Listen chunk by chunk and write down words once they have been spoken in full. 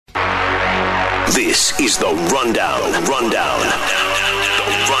This is The Rundown.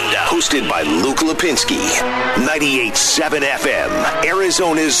 Hosted by Luke Lapinski. 98.7 FM,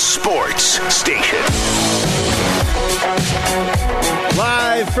 Arizona's sports station.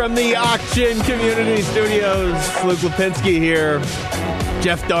 Live from the Auction Community Studios, Luke Lapinski here.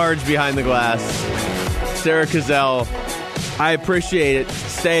 Jeff Darge behind the glass. Sarah Cazell, I appreciate it,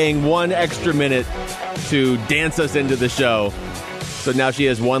 staying one extra minute to dance us into the show. So now she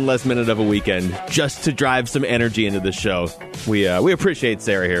has one less minute of a weekend just to drive some energy into the show. We appreciate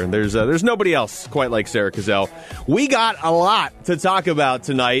Sarah here. There's nobody else quite like Sarah Cazell. We got a lot to talk about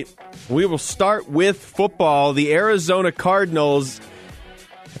tonight. We will start with football. The Arizona Cardinals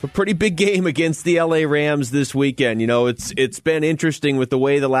have a pretty big game against the LA Rams this weekend. You know, it's been interesting with the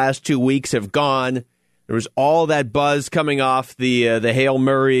way the last 2 weeks have gone. There was all that buzz coming off the Hail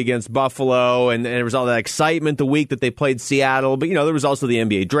Murray against Buffalo, and there was all that excitement the week that they played Seattle. But, you know, there was also the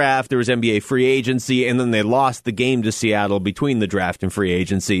NBA draft, there was NBA free agency, and then they lost the game to Seattle between the draft and free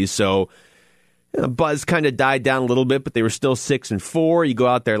agency. So, you know, buzz kind of died down a little bit, but they were still 6-4. You go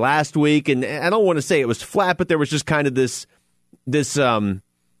out there last week, and I don't want to say it was flat, but there was just kind of this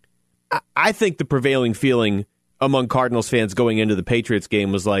I think the prevailing feeling among Cardinals fans going into the Patriots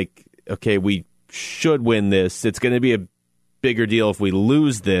game was like, okay, we should win this. It's going to be a bigger deal if we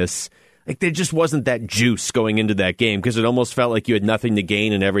lose this. Like, there just wasn't that juice going into that game because it almost felt like you had nothing to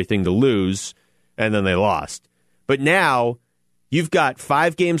gain and everything to lose, and then they lost. But now you've got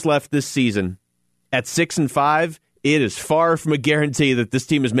 5 games left this season. At 6-5, it is far from a guarantee that this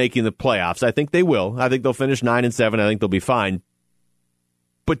team is making the playoffs. I think they will. I think they'll finish 9-7. I think they'll be fine.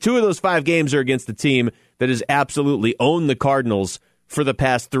 But 2 of those 5 games are against a team that has absolutely owned the Cardinals for the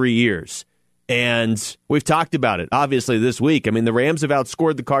past 3 years. And we've talked about it, obviously, this week. I mean, the Rams have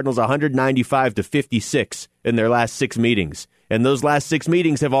outscored the Cardinals 195-56 in their last 6 meetings. And those last 6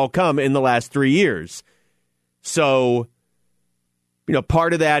 meetings have all come in the last 3 years. So, you know,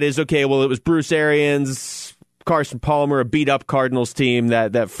 part of that is, okay, well, it was Bruce Arians, Carson Palmer, a beat-up Cardinals team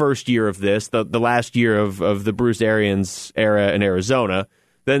that first year of this, the last year of the Bruce Arians era in Arizona.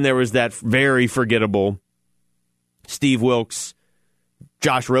 Then there was that very forgettable Steve Wilkes,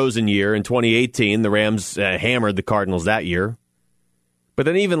 Josh Rosen year in 2018. The Rams hammered the Cardinals that year. But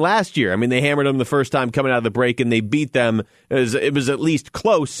then even last year, I mean, they hammered them the first time coming out of the break, and they beat them. It was at least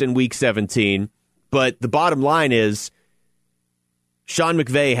close in Week 17. But the bottom line is Sean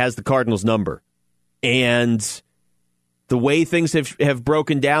McVay has the Cardinals' number. And the way things have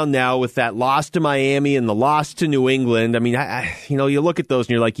broken down now with that loss to Miami and the loss to New England, I mean, you look at those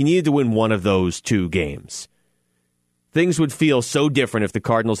and you're like, you needed to win one of those 2 games. Things would feel so different if the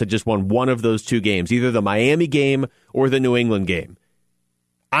Cardinals had just won one of those 2 games, either the Miami game or the New England game.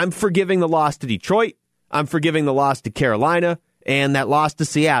 I'm forgiving the loss to Detroit. I'm forgiving the loss to Carolina and that loss to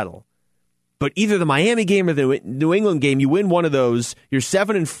Seattle. But either the Miami game or the New England game, you win one of those, you're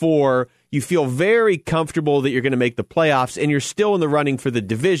 7-4, you feel very comfortable that you're going to make the playoffs, and you're still in the running for the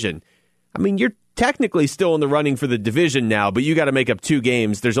division. I mean, you're technically still in the running for the division now, but you got to make up 2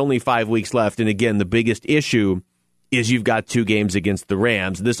 games. There's only 5 weeks left, and again, the biggest issue is you've got 2 games against the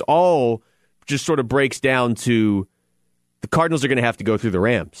Rams. This all just sort of breaks down to the Cardinals are going to have to go through the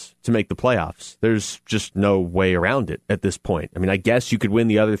Rams to make the playoffs. There's just no way around it at this point. I mean, I guess you could win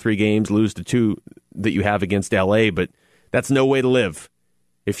the other 3 games, lose the 2 that you have against LA, but that's no way to live.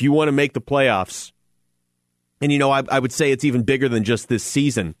 If you want to make the playoffs, and, you know, I would say it's even bigger than just this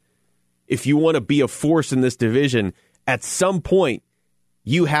season. If you want to be a force in this division, at some point,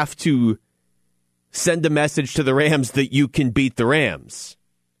 you have to send a message to the Rams that you can beat the Rams.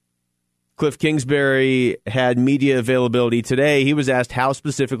 Cliff Kingsbury had media availability today. He was asked, how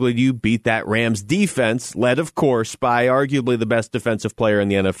specifically do you beat that Rams defense, led, of course, by arguably the best defensive player in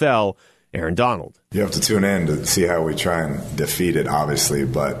the NFL, Aaron Donald. You have to tune in to see how we try and defeat it, obviously,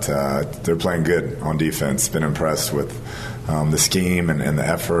 but they're playing good on defense. Been impressed with the scheme and the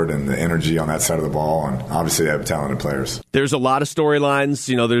effort and the energy on that side of the ball, and obviously they have talented players. There's a lot of storylines.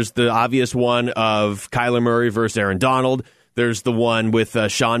 You know, there's the obvious one of Kyler Murray versus Aaron Donald. There's the one with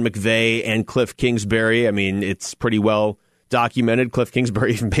Sean McVay and Cliff Kingsbury. I mean, it's pretty well documented. Cliff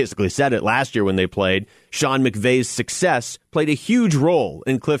Kingsbury even basically said it last year when they played. Sean McVay's success played a huge role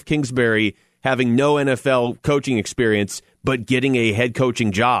in Cliff Kingsbury having no NFL coaching experience, but getting a head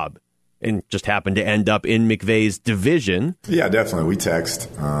coaching job, and just happened to end up in McVay's division. Yeah, definitely. We text.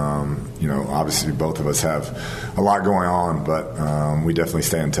 Obviously both of us have a lot going on, but we definitely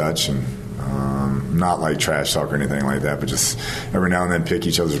stay in touch, and not like trash talk or anything like that, but just every now and then pick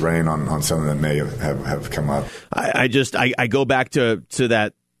each other's brain on something that may have come up. I go back to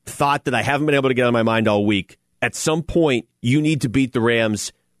that thought that I haven't been able to get out of my mind all week. At some point, you need to beat the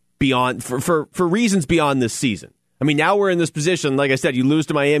Rams beyond for reasons beyond this season. I mean, now we're in this position. Like I said, you lose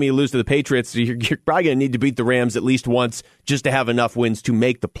to Miami, you lose to the Patriots. You're probably going to need to beat the Rams at least once just to have enough wins to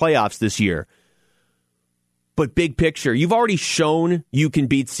make the playoffs this year. But big picture, you've already shown you can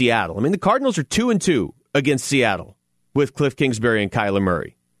beat Seattle. I mean, the Cardinals are 2-2 against Seattle with Cliff Kingsbury and Kyler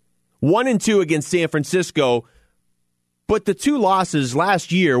Murray. 1-2 against San Francisco. But the two losses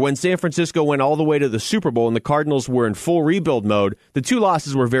last year when San Francisco went all the way to the Super Bowl and the Cardinals were in full rebuild mode, the two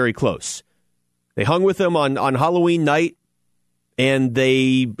losses were very close. They hung with them on Halloween night, and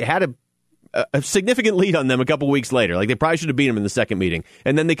they had a significant lead on them a couple weeks later. Like, they probably should have beat them in the second meeting.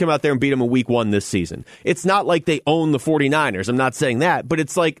 And then they come out there and beat them in week 1 this season. It's not like they own the 49ers. I'm not saying that, but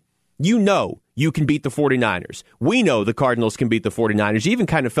it's like, you know you can beat the 49ers. We know the Cardinals can beat the 49ers. You even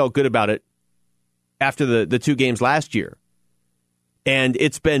kind of felt good about it after the two games last year. And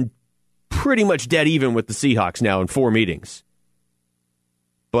it's been pretty much dead even with the Seahawks now in 4 meetings.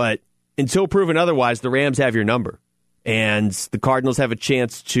 But until proven otherwise, the Rams have your number. And the Cardinals have a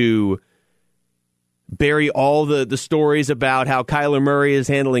chance to bury all the stories about how Kyler Murray is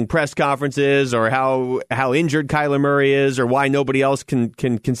handling press conferences or how injured Kyler Murray is or why nobody else can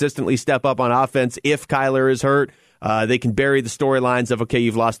consistently step up on offense if Kyler is hurt. They can bury the storylines of, okay,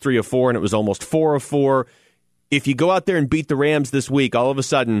 you've lost 3 of 4 and it was almost 4 of 4. If you go out there and beat the Rams this week, all of a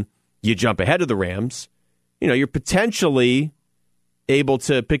sudden you jump ahead of the Rams. You know, you're potentially able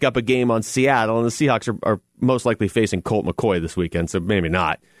to pick up a game on Seattle, and the Seahawks are most likely facing Colt McCoy this weekend, so maybe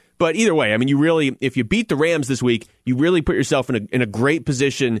not. But either way, I mean, you really, if you beat the Rams this week, you really put yourself in a great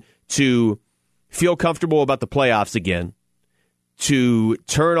position to feel comfortable about the playoffs again, to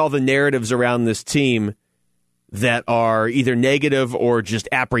turn all the narratives around this team that are either negative or just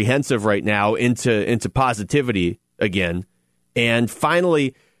apprehensive right now into positivity again, and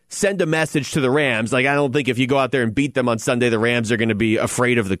finally send a message to the Rams. Like, I don't think if you go out there and beat them on Sunday, the Rams are going to be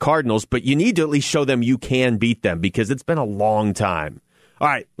afraid of the Cardinals, but you need to at least show them you can beat them because it's been a long time. All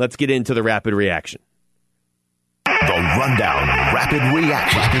right, let's get into the rapid reaction. The Rundown Rapid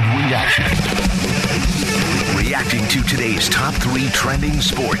Reaction. Reacting to today's top 3 trending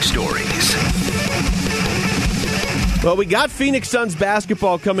sports stories. Well, we got Phoenix Suns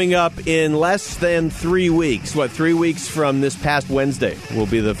basketball coming up in less than 3 weeks. 3 weeks from this past Wednesday will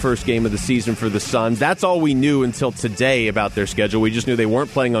be the first game of the season for the Suns. That's all we knew until today about their schedule. We just knew they weren't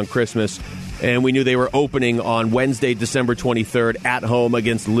playing on Christmas, and we knew they were opening on Wednesday, December 23rd at home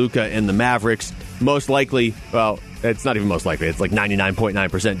against Luka and the Mavericks. Most likely, well, it's not even most likely. It's like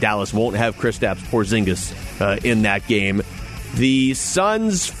 99.9%. Dallas won't have Kristaps Porzingis in that game. The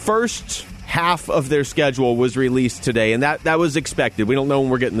Suns' first half of their schedule was released today, and that was expected. We don't know when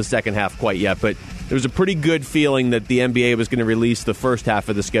we're getting the second half quite yet, but there was a pretty good feeling that the NBA was going to release the first half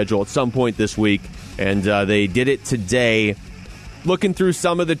of the schedule at some point this week, and they did it today. Looking through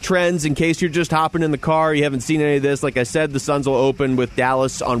some of the trends, in case you're just hopping in the car, you haven't seen any of this. Like I said, the Suns will open with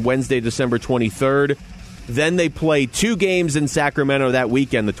Dallas on Wednesday, December 23rd. Then they play 2 games in Sacramento that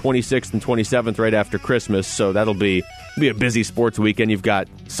weekend, the 26th and 27th, right after Christmas. So that'll be a busy sports weekend. You've got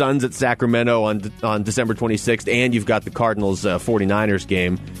Suns at Sacramento on December 26th, and you've got the Cardinals 49ers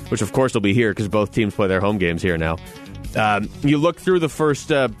game, which of course will be here because both teams play their home games here now. You look through the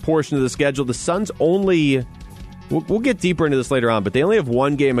first portion of the schedule, the Suns only... We'll get deeper into this later on, but they only have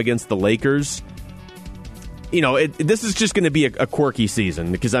 1 game against the Lakers. You know, this is just going to be a quirky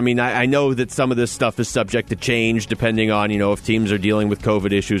season because, I mean, I know that some of this stuff is subject to change depending on, you know, if teams are dealing with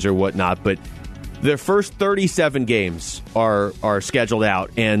COVID issues or whatnot, but their first 37 games are scheduled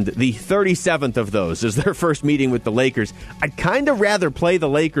out, and the 37th of those is their first meeting with the Lakers. I'd kind of rather play the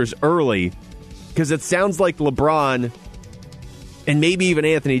Lakers early because it sounds like LeBron and maybe even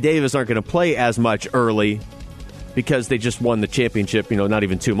Anthony Davis aren't going to play as much early because they just won the championship, you know, not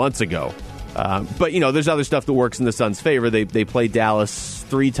even 2 months ago. But, you know, there's other stuff that works in the Suns' favor. They play Dallas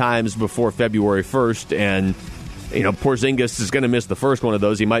 3 times before February 1st, and, you know, Porzingis is going to miss the first one of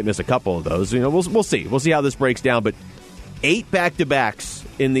those. He might miss a couple of those. You know, we'll see. We'll see how this breaks down. But 8 back-to-backs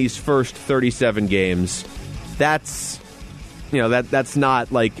in these first 37 games, that's, you know, that's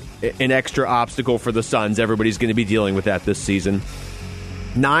not like an extra obstacle for the Suns. Everybody's going to be dealing with that this season.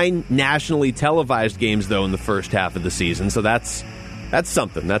 9 nationally televised games, though, in the first half of the season. So that's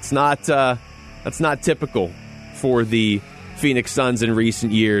something. That's not typical for the Phoenix Suns in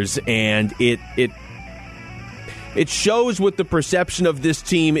recent years, and it shows what the perception of this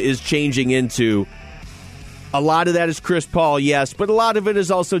team is changing into. A lot of that is Chris Paul, yes, but a lot of it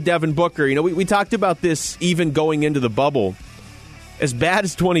is also Devin Booker. You know, we talked about this even going into the bubble. As bad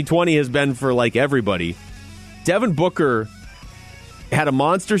as 2020 has been for, like, everybody, Devin Booker had a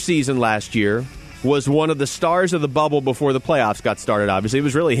monster season last year, was one of the stars of the bubble before the playoffs got started, obviously. It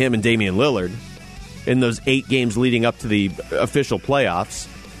was really him and Damian Lillard in those 8 games leading up to the official playoffs.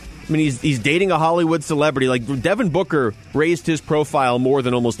 I mean, he's dating a Hollywood celebrity. Like, Devin Booker raised his profile more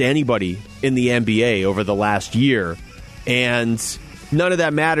than almost anybody in the NBA over the last year. And none of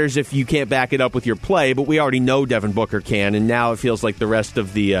that matters if you can't back it up with your play, but we already know Devin Booker can, and now it feels like the rest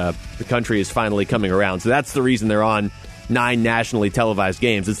of the country is finally coming around. So that's the reason they're on 9 nationally televised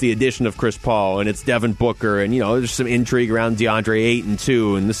games. It's the addition of Chris Paul, and it's Devin Booker, and, there's some intrigue around DeAndre Ayton,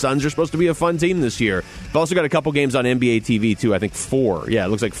 too, and the Suns are supposed to be a fun team this year. They've also got a couple games on NBA TV, too. I think 4. Yeah, it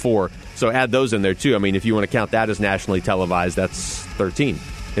looks like 4. So add those in there, too. I mean, if you want to count that as nationally televised, that's 13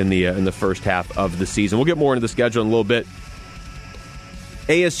 in the first half of the season. We'll get more into the schedule in a little bit.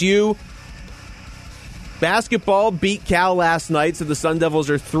 ASU basketball beat Cal last night, so the Sun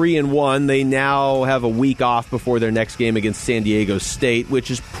Devils are 3-1. They now have a week off before their next game against San Diego State, which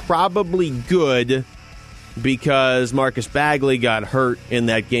is probably good because Marcus Bagley got hurt in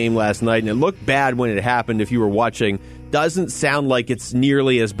that game last night, and it looked bad when it happened if you were watching. Doesn't sound like it's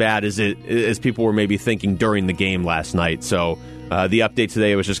nearly as bad as people were maybe thinking during the game last night. So the update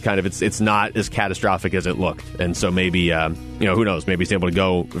today was just kind of it's not as catastrophic as it looked, and so maybe who knows? Maybe he's able to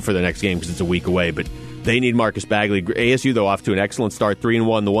go for the next game because it's a week away, but. They need Marcus Bagley. ASU, though, off to an excellent start,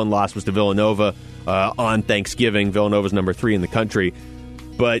 3-1. The one loss was to Villanova on Thanksgiving. Villanova's number 3 in the country.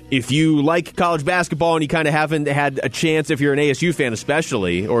 But if you like college basketball and you kind of haven't had a chance, if you're an ASU fan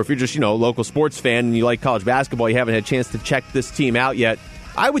especially, or if you're just a local sports fan and you like college basketball, you haven't had a chance to check this team out yet,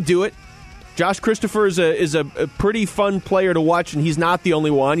 I would do it. Josh Christopher is a pretty fun player to watch, and he's not the only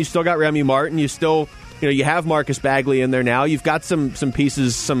one. You still got Remy Martin. You still... you have Marcus Bagley in there now. You've got some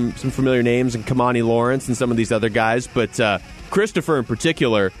pieces, some familiar names, and Kamani Lawrence and some of these other guys. But Christopher in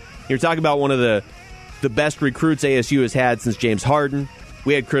particular, you're talking about one of the best recruits ASU has had since James Harden.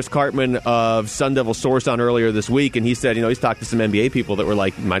 We had Chris Cartman of Sun Devil Source on earlier this week, and he said, he's talked to some NBA people that were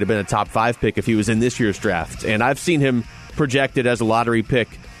like, might have been a top 5 pick if he was in this year's draft. And I've seen him projected as a lottery pick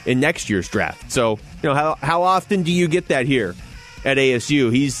in next year's draft. So, how often do you get that here at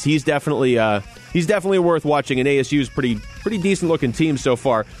ASU? He's definitely... He's definitely worth watching, and ASU's pretty decent-looking team so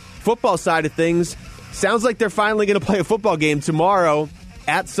far. Football side of things, sounds like they're finally going to play a football game tomorrow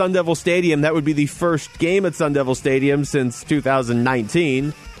at Sun Devil Stadium. That would be the first game at Sun Devil Stadium since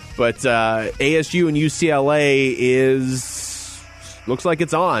 2019. But ASU and UCLA looks like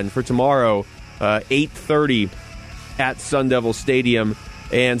it's on for tomorrow, 8:30 at Sun Devil Stadium.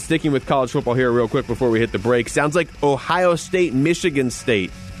 And sticking with college football here real quick before we hit the break, sounds like Ohio State, Michigan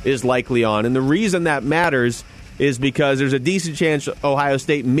State is likely on. And the reason that matters is because there's a decent chance Ohio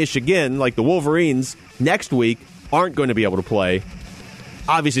State, Michigan, like the Wolverines, next week aren't going to be able to play.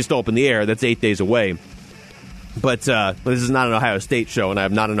 Obviously still up in the air. That's 8 days away. But this is not an Ohio State show, and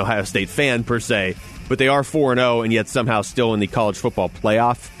I'm not an Ohio State fan per se. But they are 4-0, and yet somehow still in the college football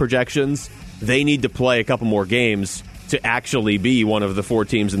playoff projections. They need to play a couple more games to actually be one of the 4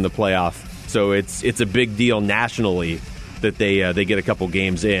 teams in the playoff. So it's a big deal nationally that they get a couple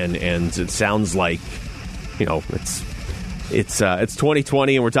games in, and it sounds like it's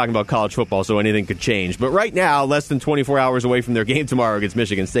 2020 and we're talking about college football, so anything could change. But right now, less than 24 hours away from their game tomorrow against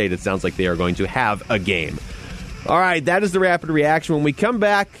Michigan State, it sounds like they are going to have a game. All right, that is the rapid reaction. When we come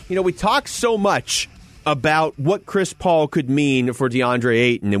back, we talk so much about what Chris Paul could mean for DeAndre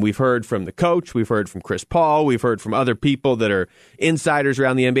Ayton, and we've heard from the coach, we've heard from Chris Paul, we've heard from other people that are insiders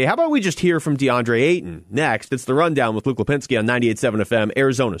around the NBA. How about we just hear from DeAndre Ayton next? It's The Rundown with Luke Lapinski on 98.7 FM,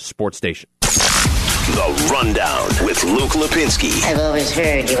 Arizona Sports Station. The Rundown with Luke Lapinski. I've always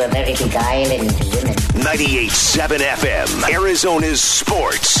heard you were very beguiling to women. 98.7 FM, Arizona's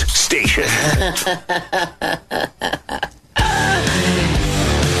sports station.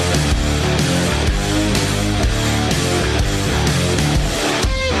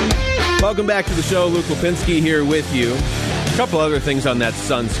 Welcome back to the show. Luke Lapinski here with you. A couple other things on that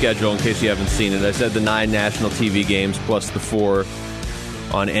Suns schedule in case you haven't seen it. I said the 9 national TV games plus the 4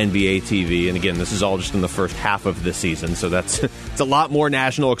 on NBA TV. And again, this is all just in the first half of the season, so it's a lot more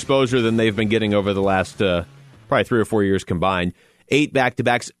national exposure than they've been getting over the last probably 3 or 4 years combined. 8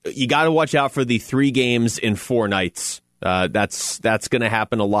 back-to-backs. You got to watch out for the 3 games in 4 nights. That's going to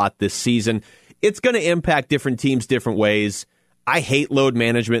happen a lot this season. It's going to impact different teams different ways. I hate load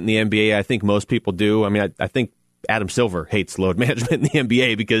management in the NBA. I think most people do. I mean, I think Adam Silver hates load management in the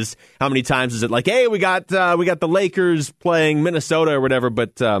NBA because how many times is it like, hey, we got the Lakers playing Minnesota or whatever,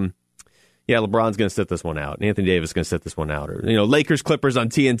 but LeBron's going to sit this one out. Anthony Davis is going to sit this one out. Or Lakers Clippers on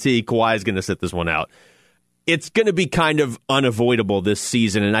TNT, Kawhi's going to sit this one out. It's going to be kind of unavoidable this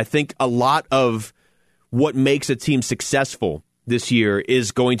season, and I think a lot of what makes a team successful this year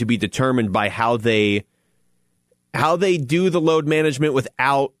is going to be determined by how they do the load management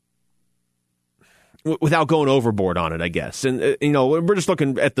without going overboard on it, I guess. And, we're just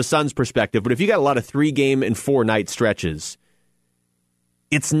looking at the Suns' perspective, but if you got a lot of 3-game and 4-night stretches,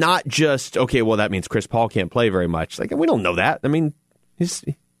 it's not just, okay, well, that means Chris Paul can't play very much. Like, we don't know that. I mean, he's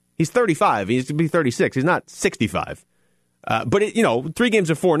 35. He's to be 36. He's not 65. But 3 games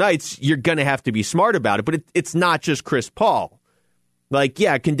and 4 nights, you're going to have to be smart about it. But it's not just Chris Paul. Like,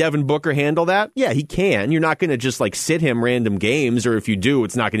 yeah, can Devin Booker handle that? Yeah, he can. You're not going to just, sit him random games, or if you do,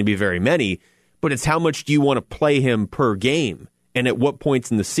 it's not going to be very many. But it's how much do you want to play him per game, and at what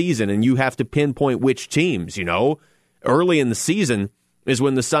points in the season, and you have to pinpoint which teams, Early in the season is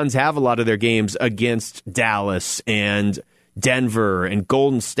when the Suns have a lot of their games against Dallas and Denver and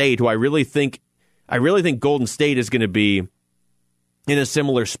Golden State, who I really think Golden State is going to be in a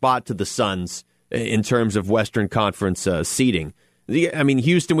similar spot to the Suns in terms of Western Conference seeding. I mean,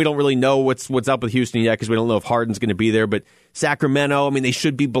 Houston, we don't really know what's up with Houston yet because we don't know if Harden's going to be there. But Sacramento, I mean, they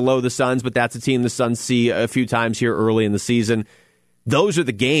should be below the Suns, but that's a team the Suns see a few times here early in the season. Those are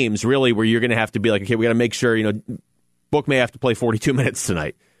the games, really, where you're going to have to be like, okay, we got to make sure, Book may have to play 42 minutes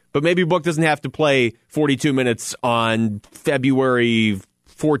tonight. But maybe Book doesn't have to play 42 minutes on February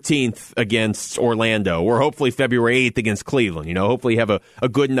 14th against Orlando, or hopefully February 8th against Cleveland. Hopefully you have a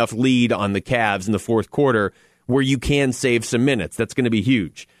good enough lead on the Cavs in the fourth quarter where you can save some minutes. That's going to be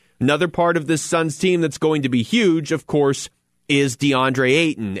huge. Another part of this Suns team that's going to be huge, of course, is Deandre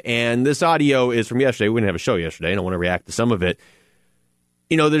Ayton. And this audio is from yesterday. We didn't have a show yesterday. I don't want to react to some of it.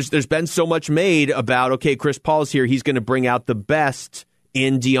 There's been so much made about, okay, Chris Paul's here. He's going to bring out the best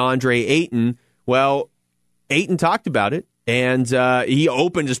in Deandre Ayton. Well, Ayton talked about it, and he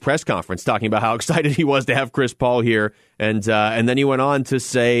opened his press conference talking about how excited he was to have Chris Paul here. And then he went on to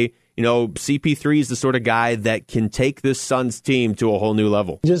say, CP3 is the sort of guy that can take this Suns team to a whole new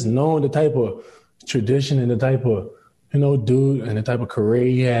level. Just knowing the type of tradition and the type of, dude and the type of career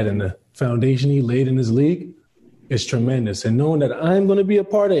he had and the foundation he laid in his league is tremendous. And knowing that I'm going to be a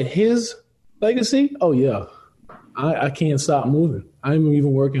part of his legacy, oh, yeah, I can't stop moving. I'm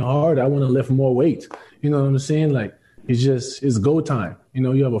even working hard. I want to lift more weight. You know what I'm saying? Like, it's go time.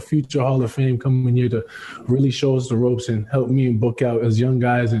 You have a future Hall of Fame coming here to really show us the ropes and help me and Book out as young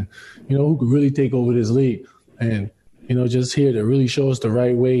guys and, who could really take over this league. And, just here to really show us the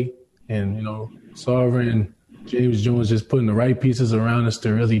right way. And, Sovereign and James Jones just putting the right pieces around us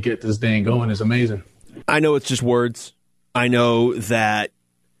to really get this thing going is amazing. I know it's just words. I know that,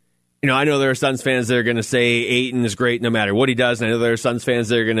 I know there are Suns fans that are going to say Ayton is great no matter what he does. And I know there are Suns fans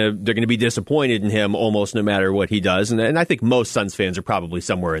that are going to be disappointed in him almost no matter what he does. And I think most Suns fans are probably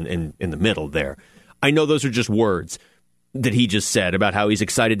somewhere in the middle there. I know those are just words that he just said about how he's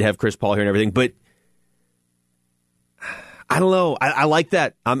excited to have Chris Paul here and everything. But I don't know. I like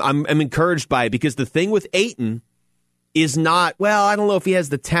that. I'm encouraged by it because the thing with Ayton is not, well, I don't know if he has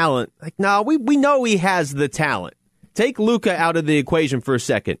the talent. Like, no, we know he has the talent. Take Luka out of the equation for a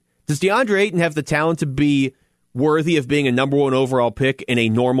second. Does DeAndre Ayton have the talent to be worthy of being a number 1 overall pick in a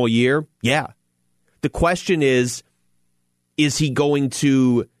normal year? Yeah. The question is he going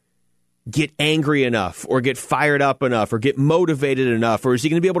to get angry enough or get fired up enough or get motivated enough, or is he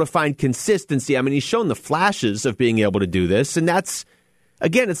going to be able to find consistency? I mean, he's shown the flashes of being able to do this, and that's,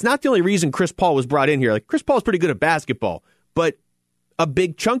 again, it's not the only reason Chris Paul was brought in here. Like, Chris Paul's pretty good at basketball, but a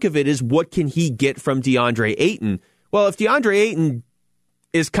big chunk of it is what can he get from DeAndre Ayton? Well, if DeAndre Ayton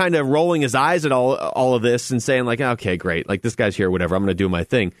is kind of rolling his eyes at all of this and saying, like, okay, great, like, this guy's here, whatever, I'm going to do my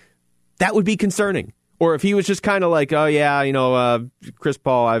thing, that would be concerning. Or if he was just kind of like, oh, yeah, Chris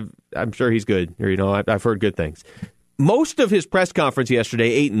Paul, I'm sure he's good, or, I've heard good things. Most of his press conference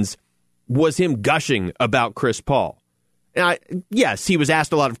yesterday, Ayton's, was him gushing about Chris Paul. And yes, he was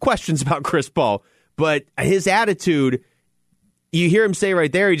asked a lot of questions about Chris Paul, but his attitude, you hear him say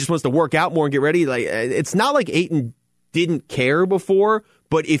right there, he just wants to work out more and get ready. Like, it's not like Ayton didn't care before,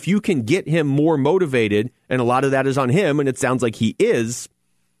 but if you can get him more motivated, and a lot of that is on him, and it sounds like he is,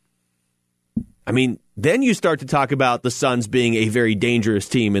 I mean, then you start to talk about the Suns being a very dangerous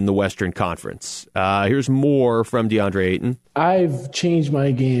team in the Western Conference. Here's more from DeAndre Ayton. I've changed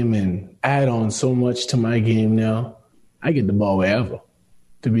my game and add on so much to my game now. I get the ball wherever,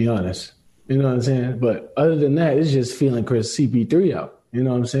 to be honest. You know what I'm saying? But other than that, it's just feeling Chris CP3 out. You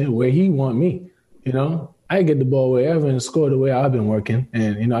know what I'm saying? Where he want me. I get the ball wherever and score the way I've been working.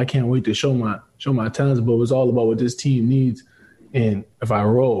 And, I can't wait to show my talents, but it's all about what this team needs. And if I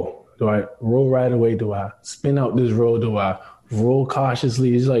roll, do I roll right away? Do I spin out this roll? Do I roll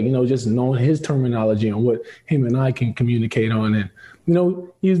cautiously? It's like, just knowing his terminology and what him and I can communicate on. And,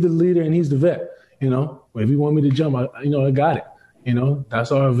 he's the leader and he's the vet. If he want me to jump, I got it.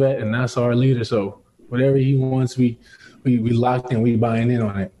 That's our vet and that's our leader. So whatever he wants, we locked in, we buying in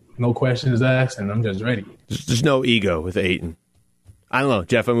on it. No questions asked, and I'm just ready. There's no ego with Ayton. I don't know,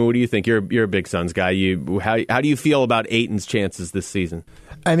 Jeff. I mean, what do you think? You're a big Suns guy. How do you feel about Ayton's chances this season?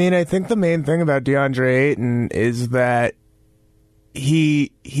 I mean, I think the main thing about Deandre Ayton is that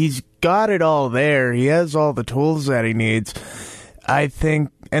he's got it all there. He has all the tools that he needs. I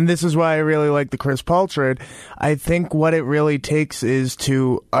think, and this is why I really like the Chris Paul trade, I think what it really takes is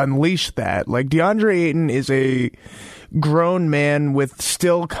to unleash that. Like, DeAndre Ayton is a grown man with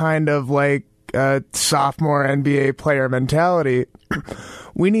still kind of like a sophomore NBA player mentality.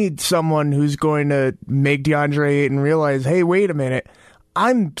 We need someone who's going to make DeAndre Ayton realize, hey, wait a minute,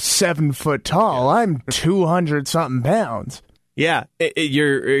 I'm 7 foot tall. I'm 200-something pounds. Yeah,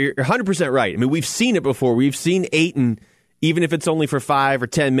 you're 100% right. I mean, we've seen it before. We've seen Ayton, even if it's only for 5 or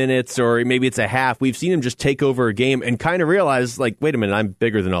 10 minutes or maybe it's a half, we've seen him just take over a game and kind of realize, like, wait a minute, I'm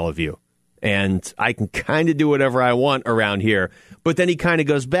bigger than all of you. And I can kind of do whatever I want around here. But then he kind of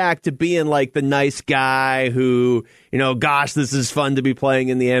goes back to being like the nice guy who, gosh, this is fun to be playing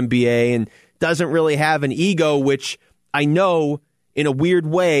in the NBA, and doesn't really have an ego, which I know in a weird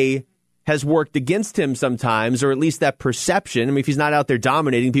way has worked against him sometimes, or at least that perception. I mean, if he's not out there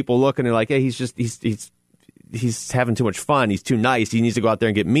dominating, people look and they're like, hey, he's having too much fun. He's too nice. He needs to go out there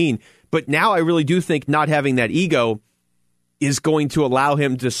and get mean. But now I really do think not having that ego is going to allow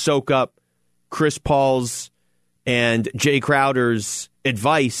him to soak up Chris Paul's and Jay Crowder's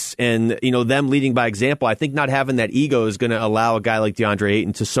advice and, them leading by example. I think not having that ego is going to allow a guy like DeAndre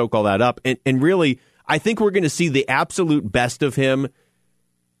Ayton to soak all that up. And really, I think we're going to see the absolute best of him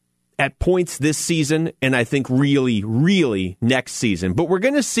at points this season, and I think really, really next season. But we're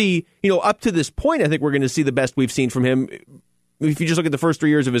going to see, up to this point, I think we're going to see the best we've seen from him if you just look at the first 3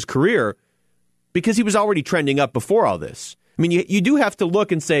 years of his career, because he was already trending up before all this. I mean, you do have to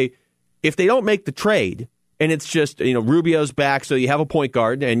look and say, if they don't make the trade, and it's just, Rubio's back, so you have a point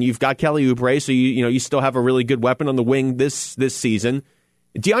guard, and you've got Kelly Oubre, so you still have a really good weapon on the wing this season.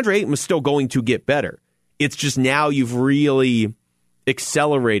 DeAndre Ayton was still going to get better. It's just now you've really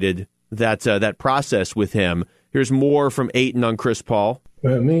accelerated that process with him. Here's more from Ayton on Chris Paul.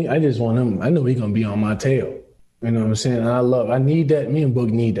 Well, me, I just want him. I know he's gonna be on my tail. You know what I'm saying? I need that. Me and Book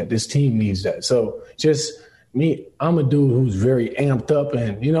need that. This team needs that. So just me, I'm a dude who's very amped up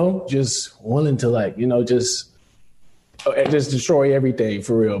and, just willing to just destroy everything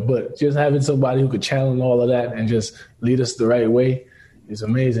for real. But just having somebody who could challenge all of that and just lead us the right way is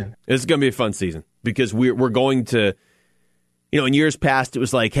amazing. It's going to be a fun season because we're going to, in years past, it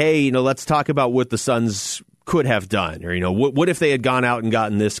was like, hey, let's talk about what the Suns could have done. Or, what if they had gone out and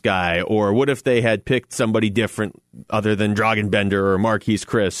gotten this guy? Or what if they had picked somebody different other than Dragan Bender or Marquise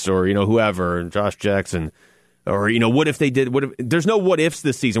Chris or, whoever, Josh Jackson? Or, what if they did? There's no what ifs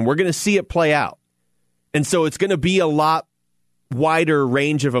this season. We're going to see it play out. And so it's going to be a lot wider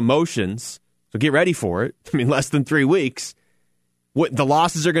range of emotions. So get ready for it. I mean, less than 3 weeks. The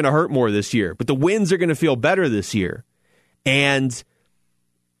losses are going to hurt more this year, but the wins are going to feel better this year. And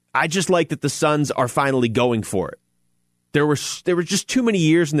I just like that the Suns are finally going for it. There were just too many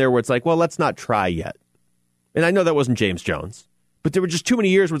years in there where it's like, well, let's not try yet. And I know that wasn't James Jones. But there were just too many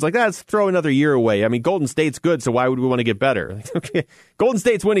years where it's like, let's throw another year away. I mean, Golden State's good, so why would we want to get better? Okay, Golden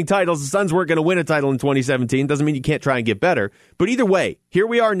State's winning titles. The Suns weren't going to win a title in 2017. Doesn't mean you can't try and get better. But either way, here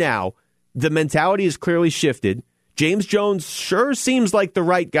we are now. The mentality has clearly shifted. James Jones sure seems like the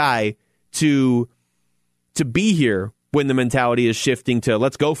right guy to be here when the mentality is shifting to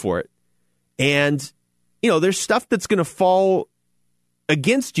let's go for it. And, there's stuff that's going to fall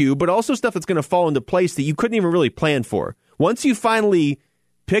against you, but also stuff that's going to fall into place that you couldn't even really plan for. Once you finally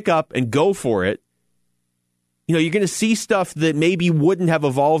pick up and go for it, you're going to see stuff that maybe wouldn't have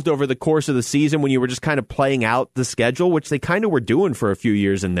evolved over the course of the season when you were just kind of playing out the schedule, which they kind of were doing for a few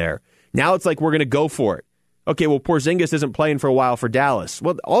years in there. Now it's like, we're going to go for it. Okay, well, Porzingis isn't playing for a while for Dallas.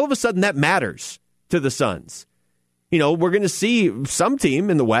 Well, all of a sudden that matters to the Suns. We're going to see some team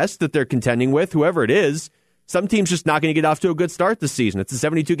in the West that they're contending with, whoever it is, some team's just not going to get off to a good start this season. It's a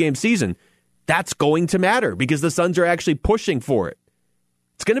 72-game season. That's going to matter because the Suns are actually pushing for it.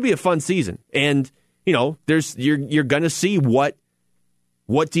 It's going to be a fun season. And, you're going to see what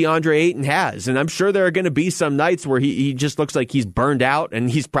DeAndre Ayton has. And I'm sure there are going to be some nights where he just looks like he's burned out and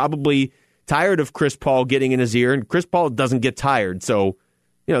he's probably tired of Chris Paul getting in his ear. And Chris Paul doesn't get tired. So,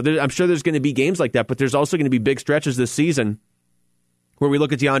 I'm sure there's going to be games like that. But there's also going to be big stretches this season where we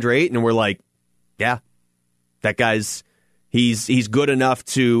look at DeAndre Ayton and we're like, yeah, that guy's... He's good enough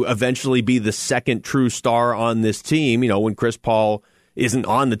to eventually be the second true star on this team. When Chris Paul isn't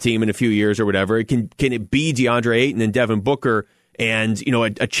on the team in a few years or whatever, can it be DeAndre Ayton and Devin Booker and,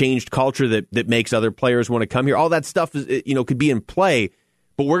 a changed culture that makes other players want to come here. All that stuff is, could be in play,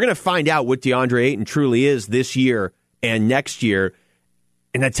 but we're going to find out what Deandre Ayton truly is this year and next year.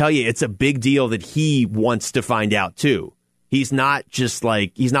 And I tell you, it's a big deal that he wants to find out too. He's not just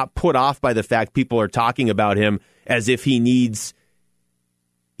he's not put off by the fact people are talking about him as if he needs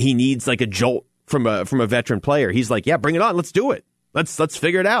like a jolt from a veteran player. He's like, yeah, bring it on. Let's do it. Let's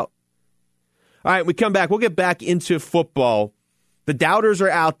figure it out. All right, we come back. We'll get back into football. The doubters are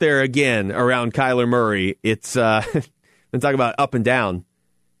out there again around Kyler Murray. It's been talking about up and down.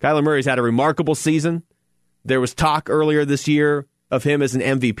 Kyler Murray's had a remarkable season. There was talk earlier this year of him as an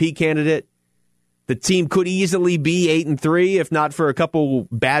MVP candidate. The team could easily be 8-3 if not for a couple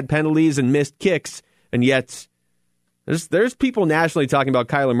bad penalties and missed kicks. And yet, there's people nationally talking about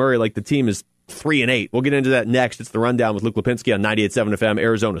Kyler Murray like the team is 3-8. We'll get into that next. It's The Rundown with Luke Lapinski on 98.7 FM,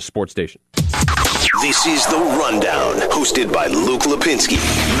 Arizona Sports Station. This is The Rundown, hosted by Luke Lapinski.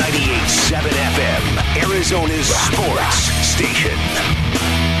 98.7 FM, Arizona's sports station.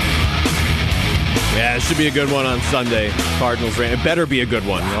 Yeah, it should be a good one on Sunday. Cardinals Rams. It better be a good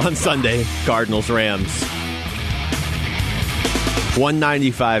one on Sunday. Cardinals Rams.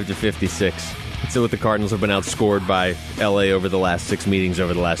 195-56. That's what the Cardinals have been outscored by LA over the last 6 meetings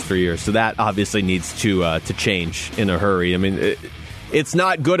over the last 3 years. So that obviously needs to change in a hurry. I mean, it's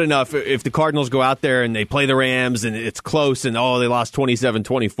not good enough if the Cardinals go out there and they play the Rams and it's close and they lost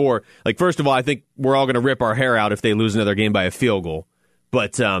 27-24. Like, first of all, I think we're all going to rip our hair out if they lose another game by a field goal.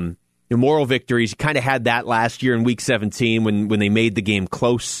 But moral victories, you kind of had that last year in Week 17 when they made the game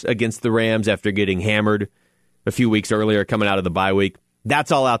close against the Rams after getting hammered a few weeks earlier coming out of the bye week.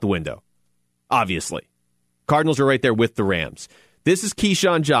 That's all out the window, obviously. Cardinals are right there with the Rams. This is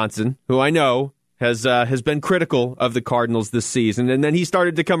Keyshawn Johnson, who I know has been critical of the Cardinals this season, and then he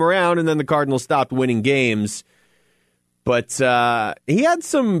started to come around, and then the Cardinals stopped winning games. But he had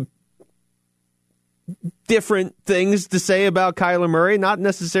some different things to say about Kyler Murray, not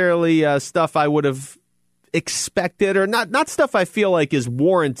necessarily stuff I would have expected, or not stuff I feel like is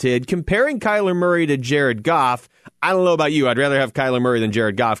warranted. Comparing Kyler Murray to Jared Goff, I don't know about you. I'd rather have Kyler Murray than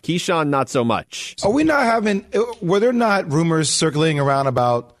Jared Goff. Keyshawn, not so much. Were there not rumors circling around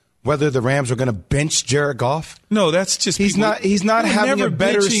about whether the Rams were going to bench Jared Goff? No, that's just he's not having a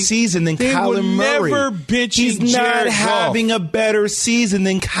better season than Kyler Murray. He's not having a better season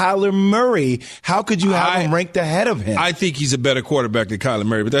than Kyler Murray. How could you have him ranked ahead of him? I think he's a better quarterback than Kyler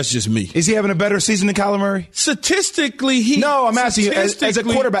Murray, but that's just me. Is he having a better season than Kyler Murray? Statistically, I'm asking you, as a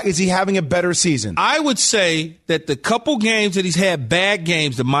quarterback, is he having a better season? I would say that the couple games that he's had bad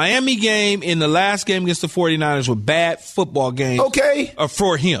games, the Miami game and the last game against the 49ers were bad football games. Okay.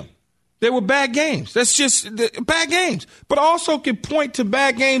 For him. They were bad games. That's just bad games. But also can point to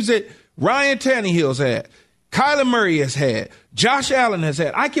bad games that Ryan Tannehill's had, Kyler Murray has had, Josh Allen has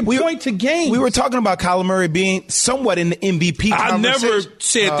had. I can point to games. We were talking about Kyler Murray being somewhat in the MVP conversation. I never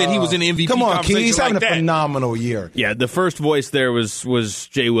said that he was in the MVP Come on, conversation. He's having like a phenomenal year. Yeah, the first voice there was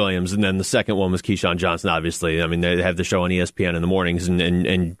Jay Williams, and then the second one was Keyshawn Johnson, obviously. I mean, they have the show on ESPN in the mornings,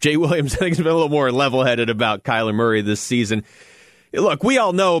 and Jay Williams, I think, has been a little more level-headed about Kyler Murray this season. Look, we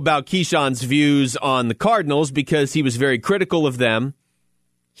all know about Keyshawn's views on the Cardinals because he was very critical of them.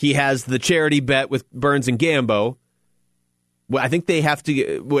 He has the charity bet with Burns and Gambo. Well, I think they have to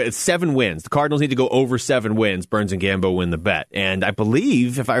get 7 wins. The Cardinals need to go over 7 wins. Burns and Gambo win the bet. And I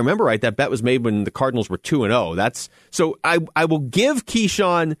believe, if I remember right, that bet was made when the Cardinals were 2-0. So I will give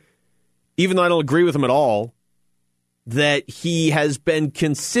Keyshawn, even though I don't agree with him at all, that he has been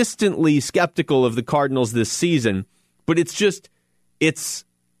consistently skeptical of the Cardinals this season. But it's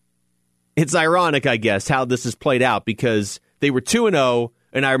ironic, I guess, how this has played out because they were 2-0,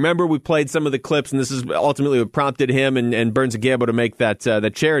 and I remember we played some of the clips, and this is ultimately what prompted him and Burns and Gambo to make that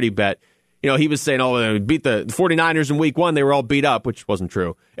charity bet. He was saying, they beat the 49ers in week 1. They were all beat up, which wasn't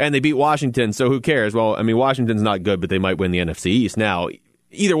true. And they beat Washington, so who cares? Well, I mean, Washington's not good, but they might win the NFC East now.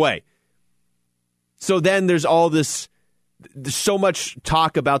 Either way. So then there's so much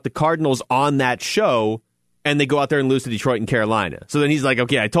talk about the Cardinals on that show, and they go out there and lose to Detroit and Carolina. So then he's like,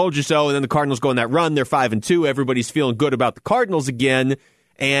 okay, I told you so. And then the Cardinals go on that run. They're 5-2. Everybody's feeling good about the Cardinals again.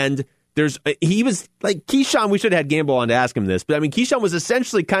 And he was like, Keyshawn, we should have had Gamble on to ask him this. But I mean, Keyshawn was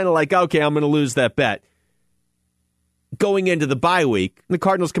essentially kind of like, okay, I'm going to lose that bet. Going into the bye week, the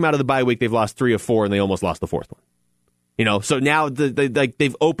Cardinals come out of the bye week, they've lost 3 of 4, and they almost lost the 4th one. So now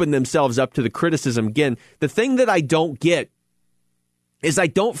they've opened themselves up to the criticism again. The thing that I don't get is I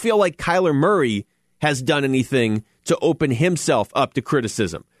don't feel like Kyler Murray has done anything to open himself up to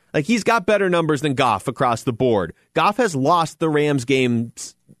criticism. Like, he's got better numbers than Goff across the board. Goff has lost the Rams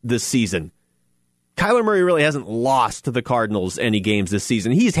games this season. Kyler Murray really hasn't lost to the Cardinals any games this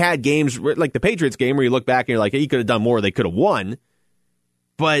season. He's had games like the Patriots game where you look back and you're like, hey, he could have done more. They could have won.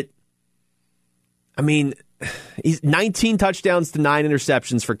 But, I mean, he's 19 touchdowns to 9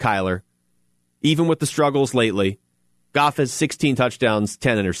 interceptions for Kyler, even with the struggles lately. Goff has 16 touchdowns,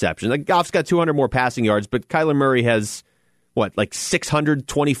 10 interceptions. Like, Goff's got 200 more passing yards, but Kyler Murray has,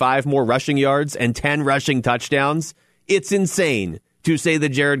 625 more rushing yards and 10 rushing touchdowns? It's insane to say that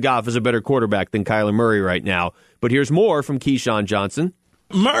Jared Goff is a better quarterback than Kyler Murray right now. But here's more from Keyshawn Johnson.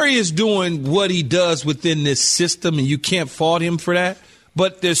 Murray is doing what he does within this system, and you can't fault him for that.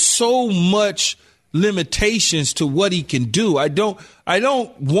 But there's so much limitations to what he can do. I don't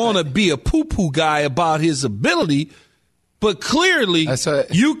want to be a poo-poo guy about his ability, but clearly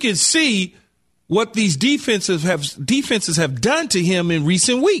you can see what these defenses have done to him in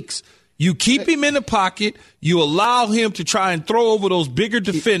recent weeks. You keep him in the pocket, you allow him to try and throw over those bigger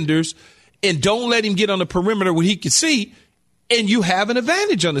defenders, and don't let him get on the perimeter where he can see, and you have an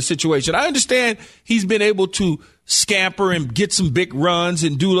advantage on the situation. I understand he's been able to scamper and get some big runs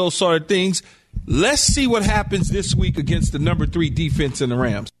and do those sort of things. Let's see what happens this week against the number 3 defense in the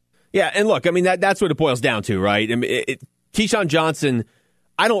Rams. Yeah, and look, I mean, that's what it boils down to, right? I mean, Keyshawn Johnson,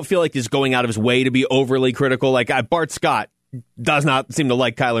 I don't feel like he's going out of his way to be overly critical. Like, Bart Scott does not seem to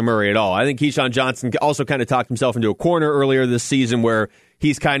like Kyler Murray at all. I think Keyshawn Johnson also kind of talked himself into a corner earlier this season where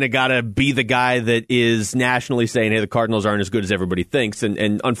he's kind of got to be the guy that is nationally saying, hey, the Cardinals aren't as good as everybody thinks.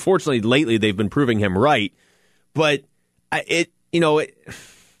 And unfortunately, lately, they've been proving him right. But at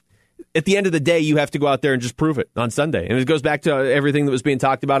the end of the day, you have to go out there and just prove it on Sunday. And it goes back to everything that was being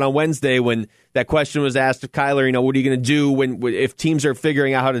talked about on Wednesday when that question was asked of Kyler, what are you going to do if teams are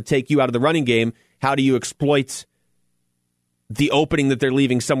figuring out how to take you out of the running game? How do you exploit the opening that they're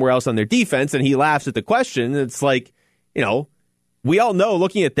leaving somewhere else on their defense? And he laughs at the question. It's like, we all know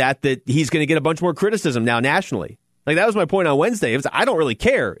looking at that he's going to get a bunch more criticism now nationally. Like, that was my point on Wednesday. I don't really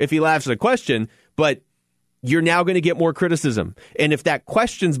care if he laughs at a question, but you're now going to get more criticism. And if that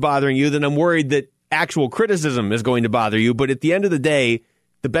question's bothering you, then I'm worried that actual criticism is going to bother you. But at the end of the day,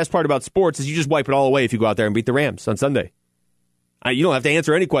 the best part about sports is you just wipe it all away if you go out there and beat the Rams on Sunday. You don't have to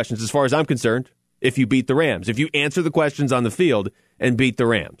answer any questions as far as I'm concerned if you beat the Rams. If you answer the questions on the field and beat the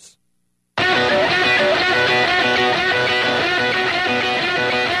Rams.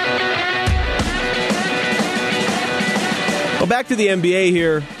 Well, back to the NBA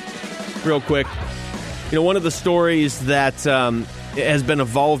here real quick. One of the stories that has been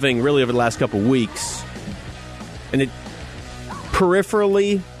evolving really over the last couple of weeks, and it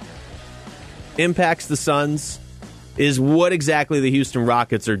peripherally impacts the Suns, is what exactly the Houston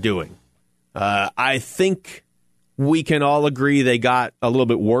Rockets are doing. I think we can all agree they got a little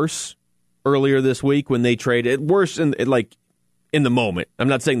bit worse earlier this week when they traded. Worse in the moment. I'm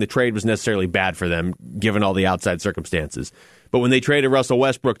not saying the trade was necessarily bad for them, given all the outside circumstances. But when they traded Russell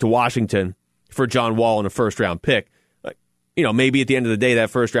Westbrook to Washington for John Wall and a first-round pick, maybe at the end of the day that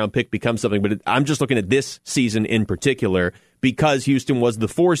first-round pick becomes something. But I'm just looking at this season in particular because Houston was the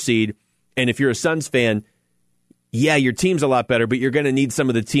 4 seed. And if you're a Suns fan, yeah, your team's a lot better, but you're going to need some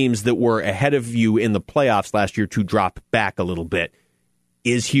of the teams that were ahead of you in the playoffs last year to drop back a little bit.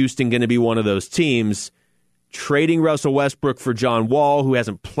 Is Houston going to be one of those teams? Trading Russell Westbrook for John Wall, who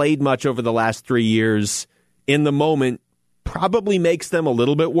hasn't played much over the last 3 years, in the moment probably makes them a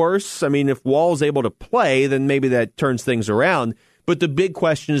little bit worse. I mean, if Wall's able to play, then maybe that turns things around. But the big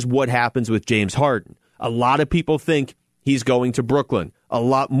question is what happens with James Harden. A lot of people think he's going to Brooklyn. A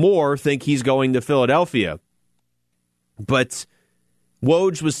lot more think he's going to Philadelphia. But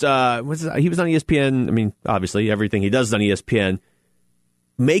Woj he was on ESPN. I mean, obviously, everything he does is on ESPN,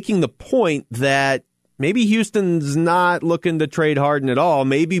 making the point that maybe Houston's not looking to trade Harden at all.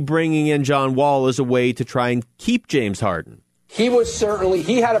 Maybe bringing in John Wall is a way to try and keep James Harden. He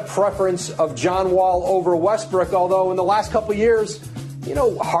had a preference of John Wall over Westbrook, although in the last couple of years,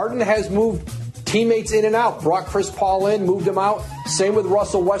 Harden has moved teammates in and out, brought Chris Paul in, moved him out. Same with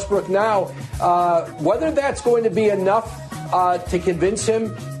Russell Westbrook now. Whether that's going to be enough to convince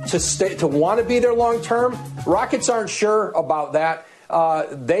him to want to be there long term, Rockets aren't sure about that.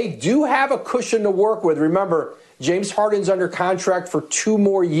 They do have a cushion to work with. Remember, James Harden's under contract for 2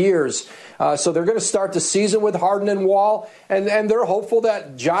 more years. So they're going to start the season with Harden and Wall. And they're hopeful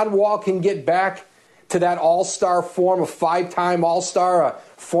that John Wall can get back to that all-star form, a 5-time all-star, a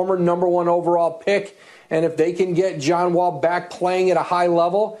former number 1 overall pick. And if they can get John Wall back playing at a high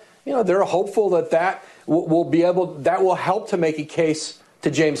level, they're hopeful that will help to make a case to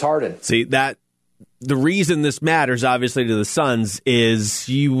James Harden. See, the reason this matters, obviously, to the Suns is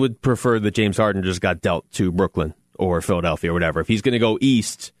you would prefer that James Harden just got dealt to Brooklyn or Philadelphia or whatever. If he's going to go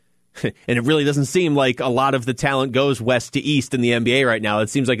east, And it really doesn't seem like a lot of the talent goes west to east in the NBA right now. It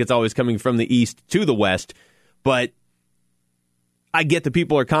seems like it's always coming from the east to the west. But I get that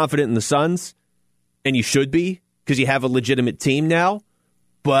people are confident in the Suns, and you should be, because you have a legitimate team now.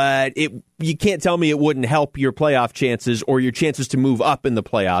 But you can't tell me it wouldn't help your playoff chances or your chances to move up in the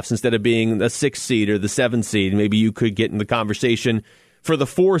playoffs. Instead of being the 6th seed or the 7th seed, maybe you could get in the conversation for the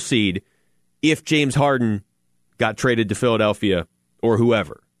 4 seed if James Harden got traded to Philadelphia or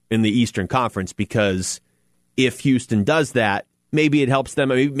whoever in the Eastern Conference, because if Houston does that, maybe it helps them.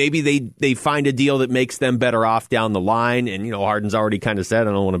 Maybe they find a deal that makes them better off down the line. And, Harden's already kind of said,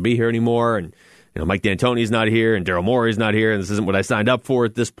 I don't want to be here anymore. And, Mike D'Antoni's not here and Daryl Morey's not here. And this isn't what I signed up for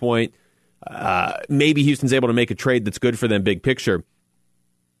at this point. Maybe Houston's able to make a trade that's good for them big picture.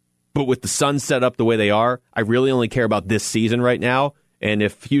 But with the Suns set up the way they are, I really only care about this season right now. And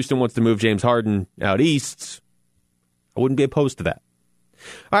if Houston wants to move James Harden out east, I wouldn't be opposed to that.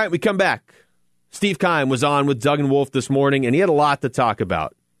 All right, we come back. Steve Keim was on with Doug and Wolf this morning, and he had a lot to talk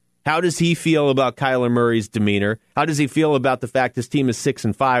about. How does he feel about Kyler Murray's demeanor? How does he feel about the fact his team is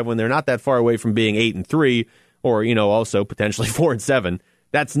 6-5 when they're not that far away from being 8-3, or, also potentially 4-7?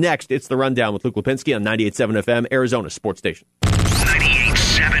 That's next. It's The Rundown with Luke Lapinski on 98.7 FM, Arizona Sports Station.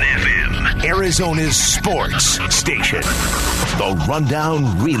 98.7 FM, Arizona's sports station. The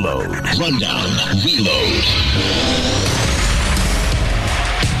Rundown Reload. Rundown Reload.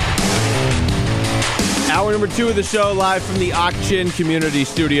 Hour number 2 of the show, live from the Auction Community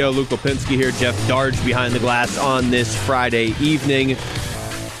Studio. Luke Lapinski here, Jeff Darge behind the glass on this Friday evening.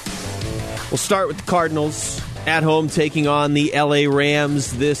 We'll start with the Cardinals at home taking on the LA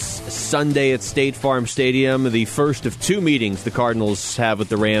Rams this Sunday at State Farm Stadium. The first of 2 meetings the Cardinals have with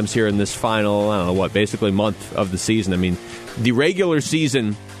the Rams here in this final, basically month of the season. I mean, the regular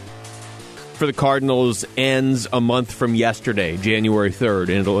season for the Cardinals ends a month from yesterday, January 3rd,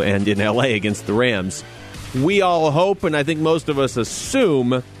 and it'll end in LA against the Rams. We all hope, and I think most of us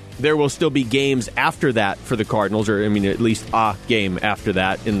assume, there will still be games after that for the Cardinals, or at least a game after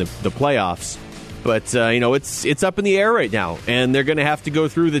that in the playoffs. But, it's up in the air right now, and they're going to have to go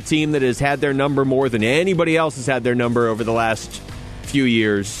through the team that has had their number more than anybody else has had their number over the last few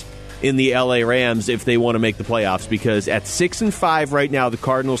years in the LA Rams if they want to make the playoffs, because at 6-5 right now, the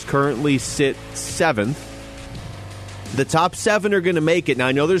Cardinals currently sit 7th. The top 7 are going to make it. Now,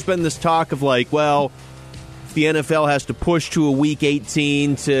 I know there's been this talk of if the NFL has to push to a Week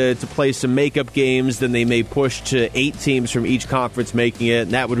 18 to play some makeup games, then they may push to 8 teams from each conference making it,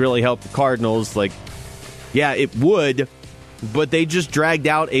 and that would really help the Cardinals. Yeah, it would, but they just dragged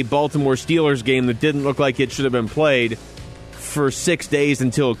out a Baltimore Steelers game that didn't look like it should have been played for 6 days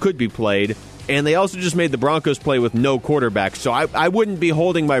until it could be played, and they also just made the Broncos play with no quarterback. So I wouldn't be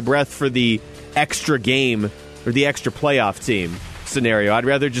holding my breath for the extra game or the extra playoff team scenario. I'd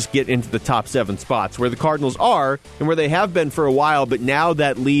rather just get into the top 7 spots where the Cardinals are and where they have been for a while, but now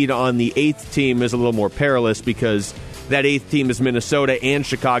that lead on the 8th team is a little more perilous because that 8th team is Minnesota and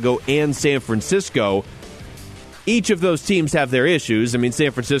Chicago and San Francisco. Each of those teams have their issues.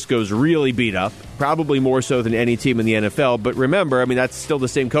 San Francisco's really beat up, probably more so than any team in the NFL. But remember, that's still the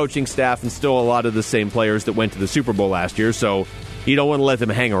same coaching staff and still a lot of the same players that went to the Super Bowl last year, so you don't want to let them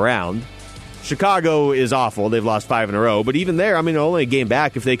hang around. Chicago is awful. They've lost 5 in a row. But even there, only a game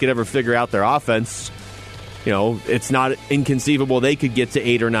back. If they could ever figure out their offense, it's not inconceivable they could get to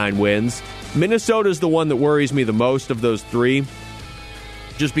 8 or 9 wins. Minnesota's the one that worries me the most of those 3,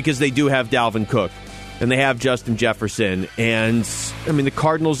 just because they do have Dalvin Cook. And they have Justin Jefferson. And, the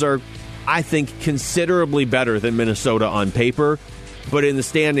Cardinals are, I think, considerably better than Minnesota on paper. But in the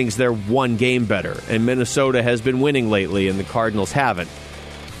standings, they're 1 game better. And Minnesota has been winning lately, and the Cardinals haven't.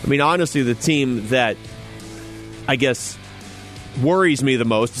 Honestly, the team that, I guess, worries me the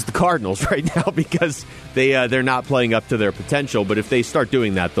most is the Cardinals right now because they're not playing up to their potential. But if they start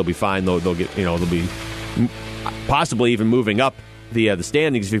doing that, they'll be fine. They'll get, they'll be possibly even moving up the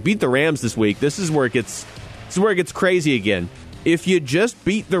standings. If you beat the Rams this week, this is where it gets crazy again. If you just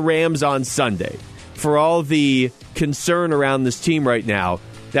beat the Rams on Sunday, for all the concern around this team right now,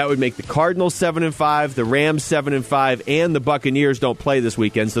 that would make the Cardinals 7-5, the Rams 7-5, and the Buccaneers don't play this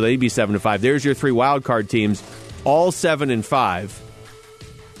weekend, so they'd be 7-5. There's your 3 wild card teams, all 7-5,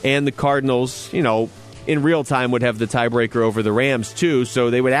 and the Cardinals, in real time would have the tiebreaker over the Rams too, so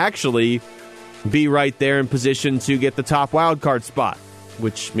they would actually be right there in position to get the top wild card spot,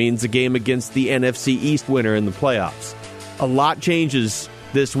 which means a game against the NFC East winner in the playoffs. A lot changes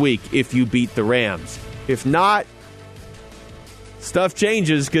this week if you beat the Rams. If not, stuff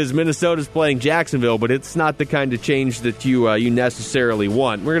changes because Minnesota's playing Jacksonville, but it's not the kind of change that you necessarily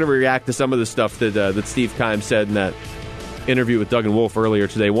want. We're going to react to some of the stuff that Steve Keim said in that interview with Doug and Wolf earlier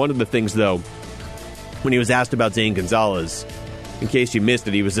today. One of the things, though, when he was asked about Zane Gonzalez, in case you missed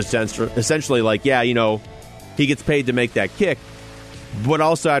it, he was essentially like, yeah, he gets paid to make that kick, but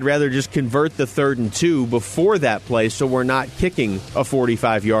also I'd rather just convert the 3rd and 2 before that play so we're not kicking a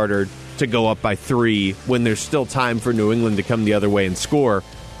 45-yarder to go up by 3 when there's still time for New England to come the other way and score.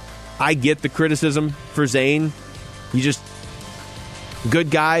 I get the criticism for Zane. He just,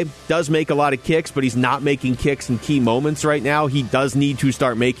 good guy, does make a lot of kicks, but he's not making kicks in key moments right now. He does need to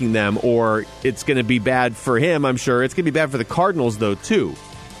start making them, or it's going to be bad for him, I'm sure. It's going to be bad for the Cardinals, though, too.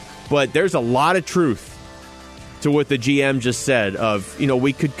 But there's a lot of truth to what the GM just said of,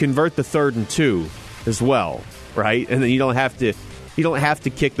 we could convert the 3rd and 2 as well, right? And then you don't have to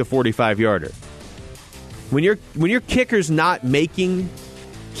kick the 45-yarder. When your kicker's not making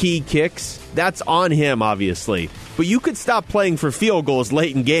key kicks, that's on him, obviously. But you could stop playing for field goals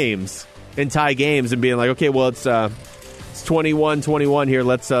late in games and tie games and being like, okay, well, it's 21-21 here.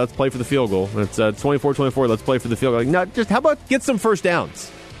 Let's play for the field goal. It's 24-24. Let's play for the field goal. No, just how about get some first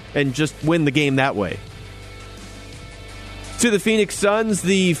downs and just win the game that way? To the Phoenix Suns,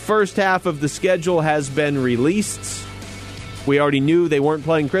 the first half of the schedule has been released. We already knew they weren't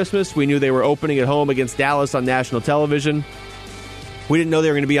playing Christmas. We knew they were opening at home against Dallas on national television. We didn't know they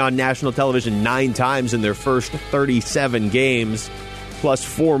were going to be on national television 9 times in their first 37 games, plus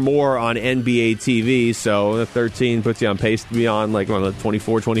 4 more on NBA TV. So 13 puts you on pace to be on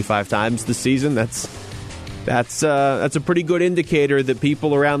 24, 25 times this season. That's a pretty good indicator that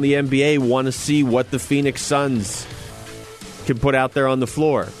people around the NBA want to see what the Phoenix Suns can put out there on the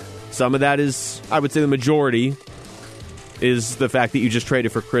floor. Some of that is, I would say the majority, is the fact that you just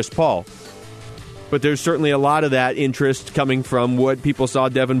traded for Chris Paul. But there's certainly a lot of that interest coming from what people saw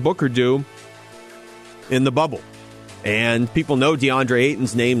Devin Booker do in the bubble. And people know DeAndre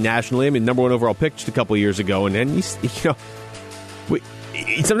Ayton's name nationally. I mean, number 1 overall pick just a couple years ago. And he's, you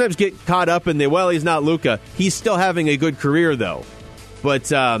sometimes get caught up in he's not Luka. He's still having a good career, though. But,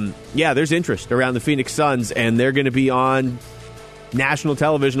 there's interest around the Phoenix Suns, and they're going to be on national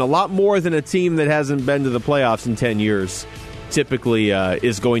television a lot more than a team that hasn't been to the playoffs in 10 years typically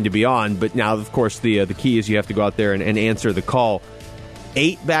is going to be on. But now, of course, the key is you have to go out there and answer the call.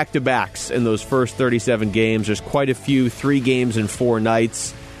 8 back-to-backs in those first 37 games. There's quite a few, 3 games in 4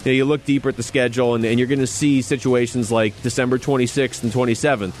 nights. You look deeper at the schedule, and you're going to see situations like December 26th and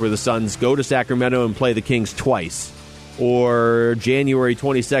 27th, where the Suns go to Sacramento and play the Kings twice. Or January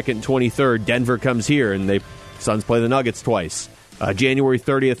 22nd and 23rd, Denver comes here, and the Suns play the Nuggets twice. January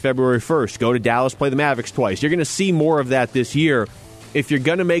 30th, February 1st, go to Dallas, play the Mavericks twice. You're going to see more of that this year. If you're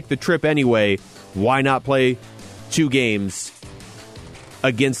going to make the trip anyway, why not play 2 games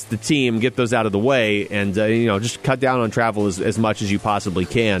against the team, get those out of the way, and just cut down on travel as much as you possibly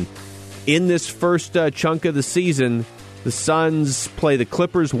can. In this first chunk of the season, the Suns play the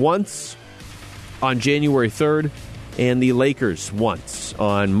Clippers once on January 3rd and the Lakers once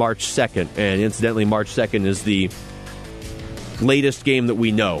on March 2nd. And incidentally, March 2nd is the latest game that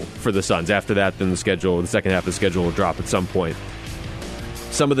we know for the Suns. After that, then the second half of the schedule will drop at some point.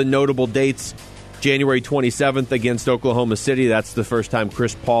 Some of the notable dates: January 27th against Oklahoma City. That's the first time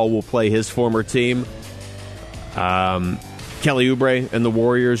Chris Paul will play his former team. Kelly Oubre and the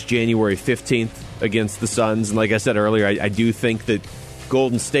Warriors, January 15th against the Suns. And like I said earlier, I do think that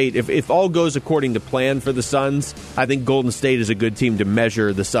Golden State, if all goes according to plan for the Suns, I think Golden State is a good team to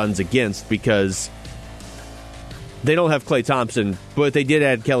measure the Suns against, because they don't have Klay Thompson, but they did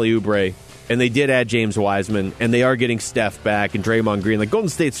add Kelly Oubre, and they did add James Wiseman, and they are getting Steph back and Draymond Green. Golden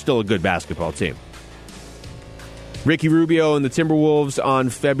State's still a good basketball team. Ricky Rubio and the Timberwolves on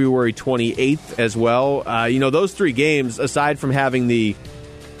February 28th as well. Those 3 games, aside from having the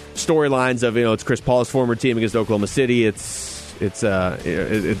storylines of, it's Chris Paul's former team against Oklahoma City, it's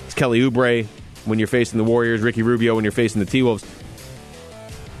Kelly Oubre when you're facing the Warriors, Ricky Rubio when you're facing the T-Wolves.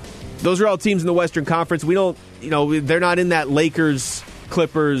 Those are all teams in the Western Conference. We don't, they're not in that Lakers,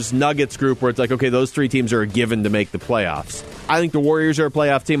 Clippers, Nuggets group where it's like, okay, those 3 teams are a given to make the playoffs. I think the Warriors are a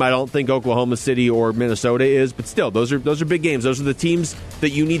playoff team. I don't think Oklahoma City or Minnesota is, but still, those are big games. Those are the teams that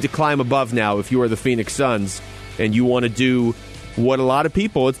you need to climb above now if you are the Phoenix Suns and you want to do what a lot of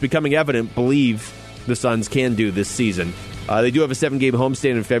people, it's becoming evident, believe the Suns can do this season. They do have a 7-game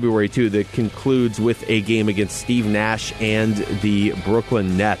homestand in February, too, that concludes with a game against Steve Nash and the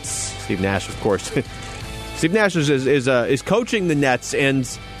Brooklyn Nets. Steve Nash, of course. Steve Nash is coaching the Nets,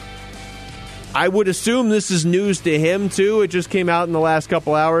 and I would assume this is news to him, too. It just came out in the last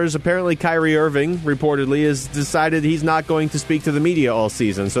couple hours. Apparently, Kyrie Irving, reportedly, has decided he's not going to speak to the media all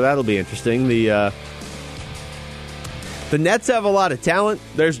season, so that'll be interesting. The Nets have a lot of talent.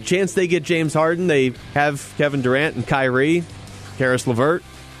 There's a chance they get James Harden. They have Kevin Durant and Kyrie, Karis LeVert.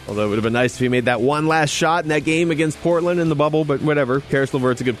 Although it would have been nice if he made that one last shot in that game against Portland in the bubble, but whatever. Karis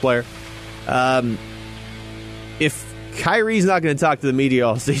LeVert's a good player. If Kyrie's not going to talk to the media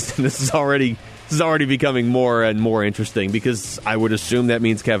all season, this is already becoming more and more interesting, because I would assume that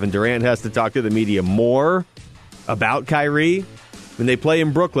means Kevin Durant has to talk to the media more about Kyrie. When they play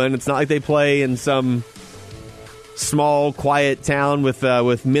in Brooklyn, it's not like they play in some small, quiet town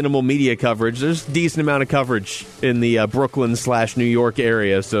with minimal media coverage. There's a decent amount of coverage in the Brooklyn/New York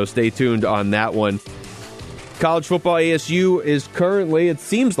area, so stay tuned on that one. College football, ASU is currently, it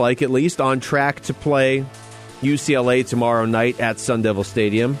seems like at least, on track to play UCLA tomorrow night at Sun Devil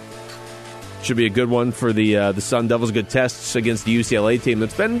Stadium. Should be a good one for the Sun Devils. Good tests against the UCLA team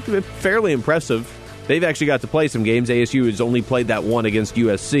that's been fairly impressive. They've actually got to play some games. ASU has only played that one against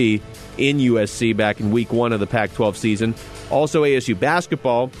USC in USC back in week 1 of the Pac-12 season. Also, ASU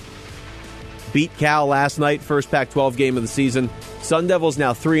basketball beat Cal last night, first Pac-12 game of the season. Sun Devils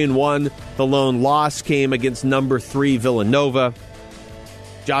now 3-1. The lone loss came against number 3 Villanova.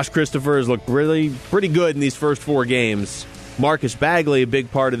 Josh Christopher has looked really pretty good in these first 4 games. Marcus Bagley, a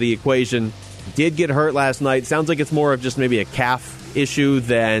big part of the equation, did get hurt last night. Sounds like it's more of just maybe a calf issue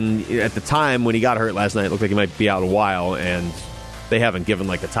than at the time when he got hurt last night. It looked like he might be out a while, and they haven't given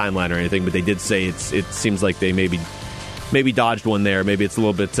like a timeline or anything, but they did say it seems like they maybe dodged one there. Maybe it's a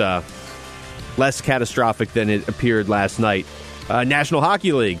little bit less catastrophic than it appeared last night. National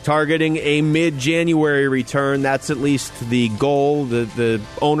Hockey League targeting a mid-January return. That's at least the goal. The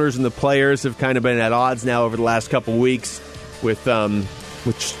owners and the players have kind of been at odds now over the last couple weeks with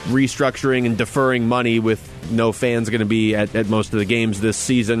restructuring and deferring money, with no fans going to be at most of the games this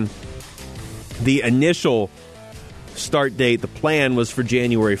season. The initial start date, the plan was for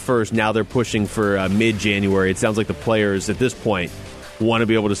January 1st. Now they're pushing for mid-January. It sounds like the players at this point want to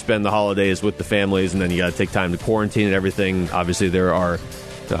be able to spend the holidays with the families, and then you got to take time to quarantine and everything. Obviously, there are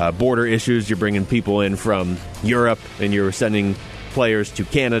border issues. You're bringing people in from Europe, and you're sending players to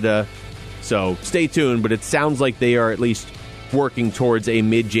Canada. So stay tuned, but it sounds like they are at least working towards a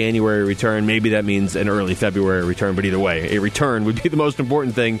mid-January return. Maybe that means an early February return, but either way, a return would be the most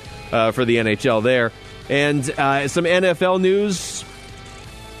important thing for the NHL there. And some NFL news.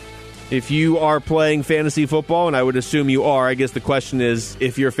 If you are playing fantasy football, and I would assume you are, I guess the question is,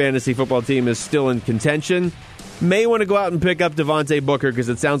 if your fantasy football team is still in contention, may want to go out and pick up Devontae Booker, because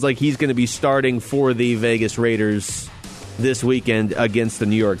it sounds like he's going to be starting for the Vegas Raiders this weekend against the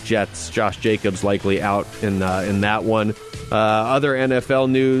New York Jets. Josh Jacobs likely out in that one. Other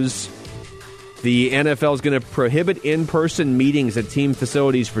NFL news, the NFL is going to prohibit in-person meetings at team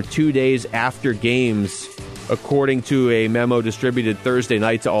facilities for 2 days after games, according to a memo distributed Thursday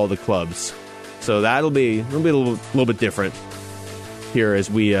night to all the clubs. So that'll be a little bit different here as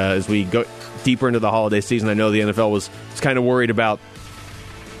we go deeper into the holiday season. I know the NFL was kind of worried about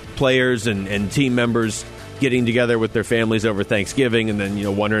players and team members getting together with their families over Thanksgiving, and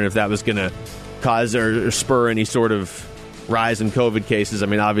then wondering if that was going to cause or spur any sort of rise in COVID cases. I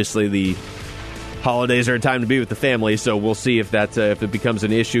mean, obviously the holidays are a time to be with the family, so we'll see if that if it becomes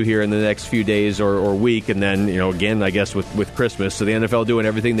an issue here in the next few days or week, and then again, I guess with Christmas. So the NFL doing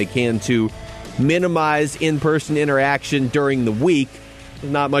everything they can to minimize in-person interaction during the week.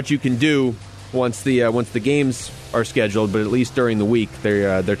 Not much you can do once the games are scheduled, but at least during the week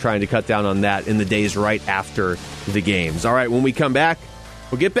they're trying to cut down on that in the days right after the games. All right, when we come back,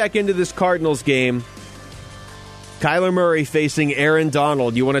 we'll get back into this Cardinals game. Kyler Murray facing Aaron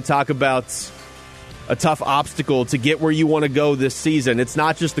Donald. You want to talk about a tough obstacle to get where you want to go this season. It's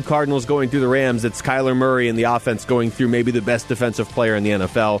not just the Cardinals going through the Rams. It's Kyler Murray and the offense going through maybe the best defensive player in the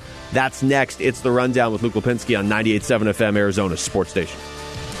NFL. That's next. It's The Rundown with Luke Lapinski on 98.7 FM, Arizona's sports station.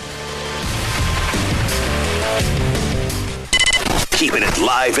 Keeping it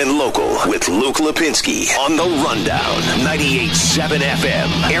live and local with Luke Lapinski on The Rundown. 98.7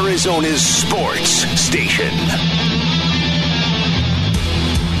 FM, Arizona's sports station.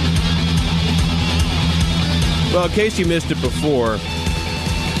 Well, in case you missed it before,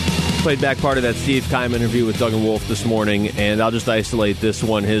 played back part of that Steve Keim interview with Doug and Wolf this morning, and I'll just isolate this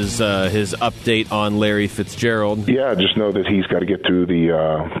one, his update on Larry Fitzgerald. Yeah, just know that he's got to get through the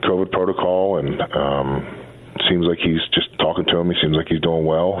COVID protocol, and seems like he's just talking to him. He seems like he's doing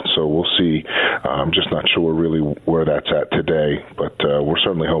well, so we'll see. I'm just not sure really where that's at today, but we're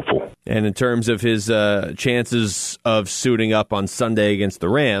certainly hopeful. And in terms of his chances of suiting up on Sunday against the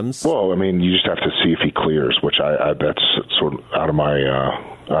Rams, well, I mean, you just have to see if he clears, which that's sort of out of my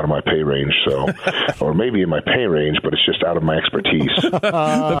pay range. So, or maybe in my pay range, but it's just out of my expertise.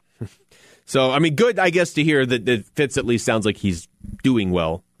 So, I mean, good, I guess, to hear that Fitz at least sounds like he's doing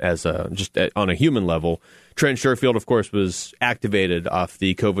well as just on a human level. Trent Sherfield, of course, was activated off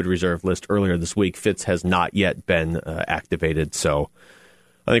the COVID reserve list earlier this week. Fitz has not yet been activated, so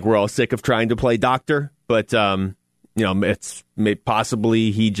I think we're all sick of trying to play doctor, but it's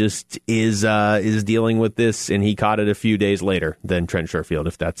possibly he just is dealing with this, and he caught it a few days later than Trent Sherfield,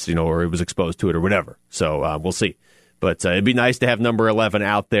 if that's or he was exposed to it or whatever. So we'll see. But it'd be nice to have number 11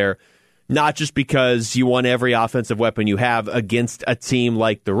 out there, not just because you want every offensive weapon you have against a team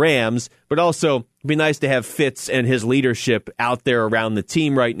like the Rams, but also it'd be nice to have Fitz and his leadership out there around the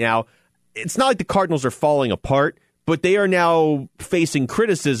team right now. It's not like the Cardinals are falling apart, but they are now facing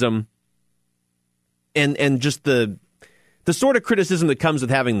criticism and just the sort of criticism that comes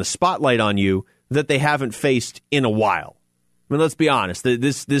with having the spotlight on you that they haven't faced in a while. I mean, let's be honest.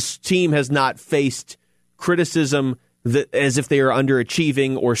 This team has not faced criticism as if they are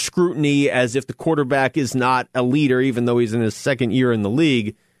underachieving, or scrutiny as if the quarterback is not a leader, even though he's in his second year in the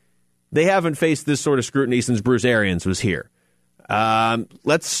league. They haven't faced this sort of scrutiny since Bruce Arians was here.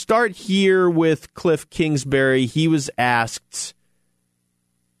 Let's start here with Cliff Kingsbury. He was asked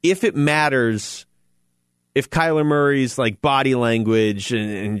if it matters if Kyler Murray's body language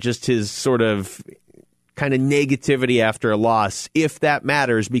and just his sort of kind of negativity after a loss, if that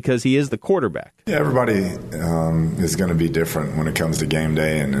matters, because he is the quarterback. Yeah, everybody is going to be different when it comes to game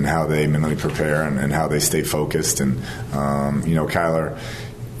day and how they mentally prepare and how they stay focused. And, Kyler,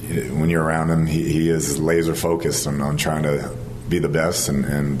 when you're around him, he is laser focused on trying to be the best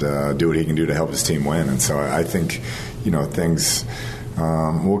and do what he can do to help his team win. And so I think, things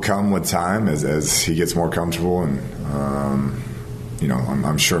will come with time as he gets more comfortable and,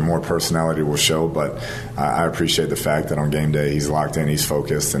 I'm sure more personality will show, but I appreciate the fact that on game day he's locked in, he's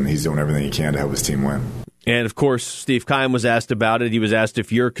focused, and he's doing everything he can to help his team win. And, of course, Steve Keim was asked about it. He was asked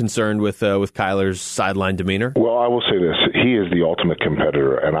if you're concerned with Kyler's sideline demeanor. Well, I will say this. He is the ultimate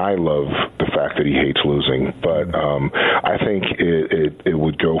competitor, and I love the fact that he hates losing. But I think it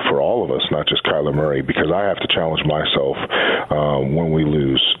would go for all of us, not just Kyler Murray, because I have to challenge myself when we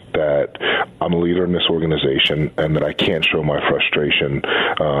lose, that I'm a leader in this organization and that I can't show my frustration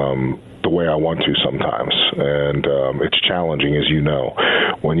the way I want to sometimes. And it's challenging, as you know.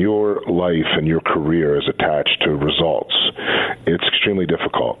 When your life and your career is attached to results, it's extremely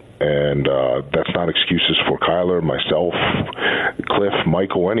difficult. And that's not excuses for Kyler, myself, Cliff,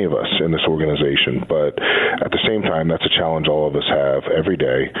 Michael, any of us in this organization. But at the same time, that's a challenge all of us have every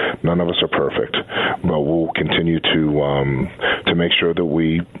day. None of us are perfect, but we'll continue to make sure that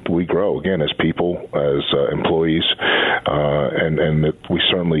we grow, again, as people, as employees, and that we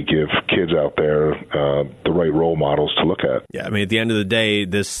certainly give kids out there the right role models to look at. Yeah, I mean, at the end of the day,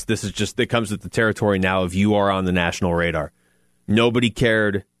 this is just, it comes with the territory now of you are on the national radar. Nobody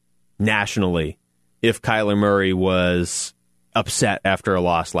cared nationally if Kyler Murray was upset after a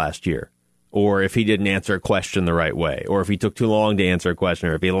loss last year, or if he didn't answer a question the right way, or if he took too long to answer a question,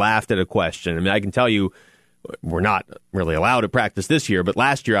 or if he laughed at a question. I mean, I can tell you, we're not really allowed to practice this year, but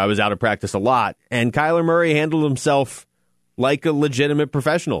last year I was out of practice a lot, and Kyler Murray handled himself like a legitimate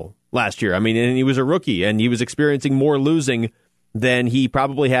professional last year. I mean, and he was a rookie, and he was experiencing more losing than he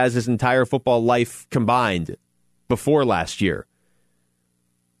probably has his entire football life combined before last year.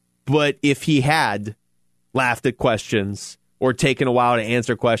 But if he had laughed at questions or taken a while to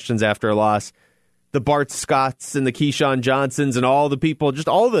answer questions after a loss, the Bart Scotts and the Keyshawn Johnsons and all the people, just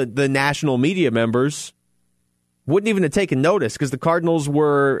all the national media members wouldn't even have taken notice, because the Cardinals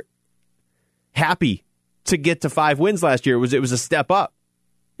were happy to get to 5 wins last year. It was a step up.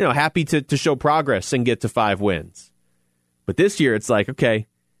 Happy to show progress and get to 5 wins. But this year it's like, okay,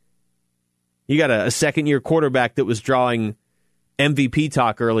 you got a second-year quarterback that was drawing MVP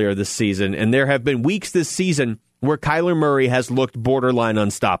talk earlier this season, and there have been weeks this season where Kyler Murray has looked borderline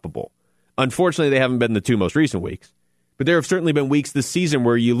unstoppable. Unfortunately, they haven't been the 2 most recent weeks. But there have certainly been weeks this season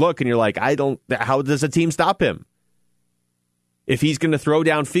where you look and you're like, how does a team stop him? If he's going to throw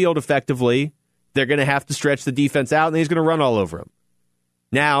downfield effectively, they're going to have to stretch the defense out, and he's going to run all over him.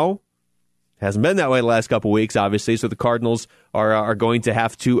 Now, hasn't been that way the last couple weeks, obviously, so the Cardinals are going to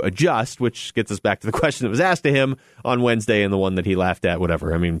have to adjust, which gets us back to the question that was asked to him on Wednesday and the one that he laughed at,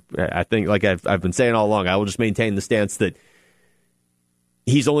 whatever. I mean, I think, like I've been saying all along, I will just maintain the stance that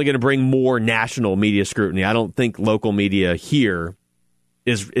he's only going to bring more national media scrutiny. I don't think local media here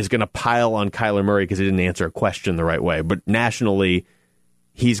is going to pile on Kyler Murray because he didn't answer a question the right way. But nationally,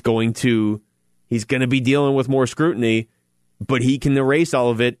 he's going to be dealing with more scrutiny, but he can erase all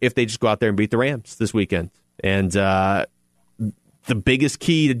of it if they just go out there and beat the Rams this weekend. And the biggest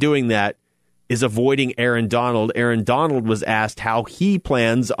key to doing that is avoiding Aaron Donald. Aaron Donald was asked how he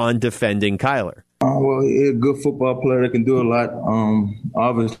plans on defending Kyler. Well, he's a good football player that can do a lot.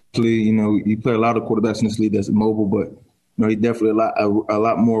 Obviously, you play a lot of quarterbacks in this league that's mobile, but he's definitely a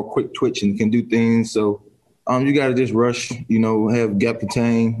lot more quick twitch and can do things. So you got to just rush, have gap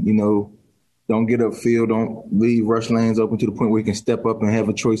contain, don't get upfield, don't leave rush lanes open to the point where you can step up and have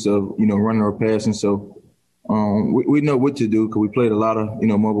a choice of, running or passing. So we know what to do because we played a lot of,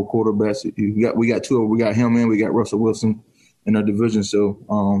 mobile quarterbacks. We got two of them. We got him and we got Russell Wilson in our division.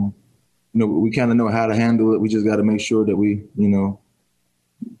 So, we kind of know how to handle it. We just got to make sure that we,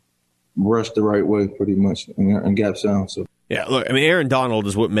 rush the right way pretty much and gap sound. So yeah, look, Aaron Donald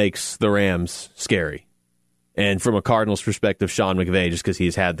is what makes the Rams scary. And from a Cardinals perspective, Sean McVay, just because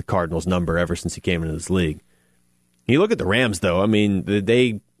he's had the Cardinals number ever since he came into this league. You look at the Rams, though.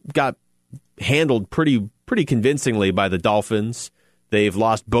 They got handled pretty convincingly by the Dolphins. They've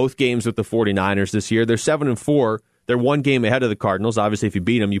lost both games with the 49ers this year. They're 7-4. They're one game ahead of the Cardinals. Obviously, if you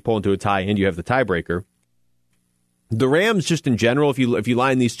beat them, you pull into a tie and you have the tiebreaker. The Rams, just in general, if you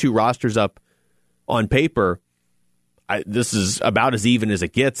line these two rosters up on paper, this is about as even as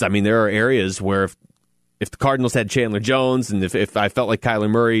it gets. There are areas where if the Cardinals had Chandler Jones and if I felt like Kyler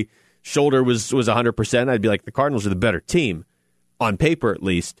Murray shoulder was 100%, I'd be like, the Cardinals are the better team, on paper at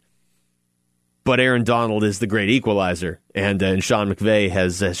least. But Aaron Donald is the great equalizer, and Sean McVay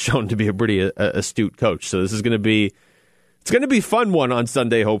has shown to be a pretty astute coach. So this is going to be a fun one on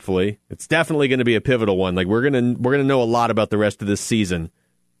Sunday. Hopefully, it's definitely going to be a pivotal one. Like we're gonna know a lot about the rest of this season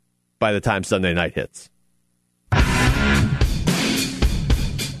by the time Sunday night hits.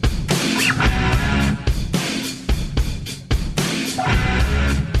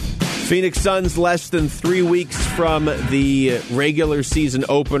 Phoenix Suns less than 3 weeks from the regular season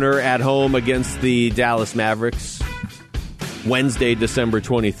opener at home against the Dallas Mavericks. Wednesday, December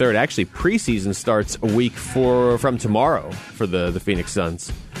 23rd. Actually, preseason starts a week from tomorrow for the Phoenix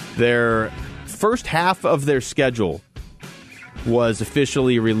Suns. Their first half of their schedule was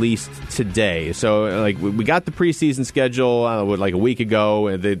officially released today. So, we got the preseason schedule a week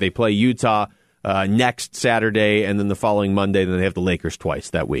ago. They play Utah next Saturday, and then the following Monday, then they have the Lakers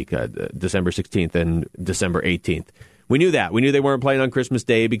twice that week, December 16th and December 18th. We knew that. We knew they weren't playing on Christmas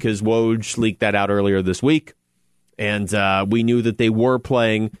Day because Woj leaked that out earlier this week, and we knew that they were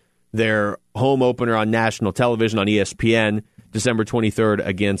playing their home opener on national television on ESPN, December 23rd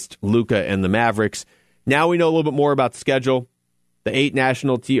against Luka and the Mavericks. Now we know a little bit more about the schedule. The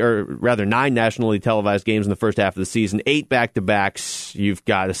 9 nationally televised games in the first half of the season, 8 back-to-backs. You've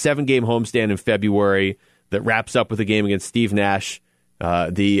got a 7-game homestand in February that wraps up with a game against Steve Nash,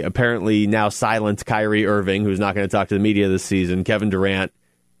 the apparently now silent Kyrie Irving, who's not going to talk to the media this season, Kevin Durant,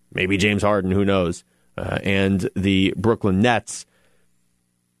 maybe James Harden, who knows, and the Brooklyn Nets.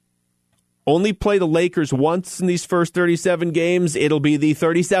 Only play the Lakers once in these first 37 games. It'll be the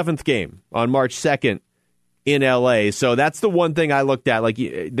 37th game on March 2nd. In LA. So that's the one thing I looked at.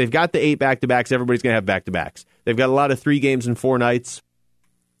 They've got the 8 back-to-backs. Everybody's going to have back-to-backs. They've got a lot of 3 games in 4 nights.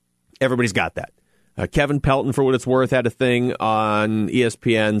 Everybody's got that. Kevin Pelton, for what it's worth, had a thing on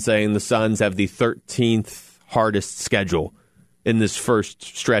ESPN saying the Suns have the 13th hardest schedule in this first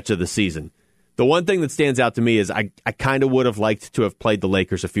stretch of the season. The one thing that stands out to me is I kind of would have liked to have played the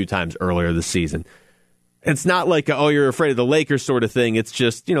Lakers a few times earlier this season. It's not like you're afraid of the Lakers sort of thing. It's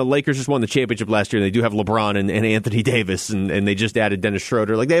just, Lakers just won the championship last year. They do have LeBron and Anthony Davis, and they just added Dennis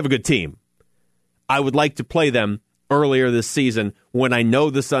Schroeder. They have a good team. I would like to play them earlier this season when I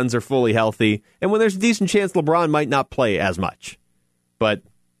know the Suns are fully healthy and when there's a decent chance LeBron might not play as much. But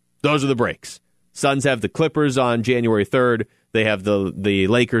those are the breaks. Suns have the Clippers on January 3rd. They have the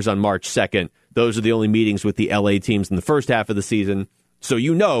Lakers on March 2nd. Those are the only meetings with the LA teams in the first half of the season. So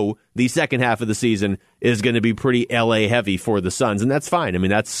the second half of the season is going to be pretty LA heavy for the Suns, and that's fine.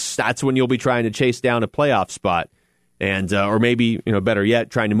 That's when you'll be trying to chase down a playoff spot, and or maybe better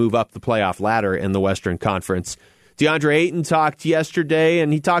yet, trying to move up the playoff ladder in the Western Conference. Deandre Ayton talked yesterday,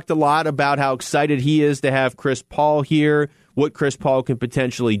 and he talked a lot about how excited he is to have Chris Paul here, what Chris Paul can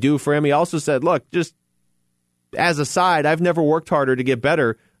potentially do for him. He also said, "Look, just as a side, I've never worked harder to get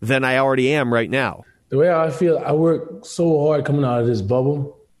better than I already am right now." The way I feel, I work so hard coming out of this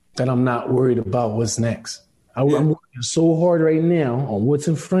bubble that I'm not worried about what's next. I'm working so hard right now on what's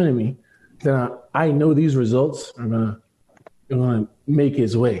in front of me that I know these results are gonna make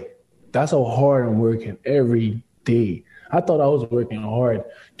its way. That's how hard I'm working every day. I thought I was working hard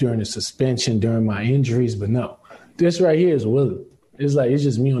during the suspension, during my injuries, but no. This right here is Willie. It's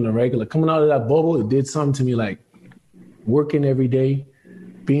just me on the regular. Coming out of that bubble, it did something to me, like working every day,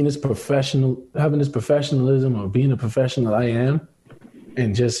 being this professional, having this professionalism or being a professional I am,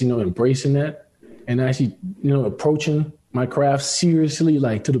 and just, embracing that and actually, approaching my craft seriously,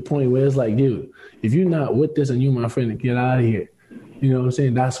 like to the point where it's like, dude, if you're not with this and you my friend, get out of here. You know what I'm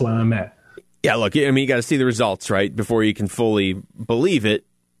saying? That's where I'm at. Yeah, look, I mean, you got to see the results, right, before you can fully believe it.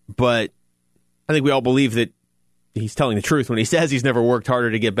 But I think we all believe that he's telling the truth when he says he's never worked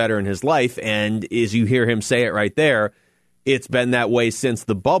harder to get better in his life. And as you hear him say it right there, it's been that way since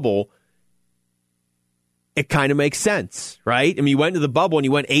the bubble. It kind of makes sense, right? I mean, you went to the bubble and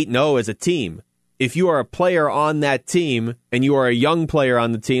you went 8-0 as a team. If you are a player on that team and you are a young player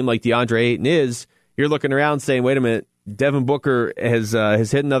on the team like Deandre Ayton is, you're looking around saying, wait a minute, Devin Booker has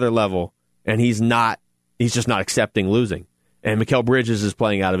hit another level, and he's just not accepting losing. And Mikal Bridges is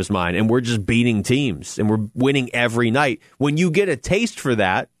playing out of his mind, and we're just beating teams, and we're winning every night. When you get a taste for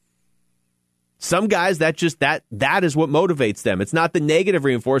that, some guys, that is what motivates them. It's not the negative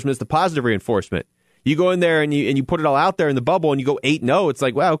reinforcement, it's the positive reinforcement. You go in there and you put it all out there in the bubble, and you go 8-0, it's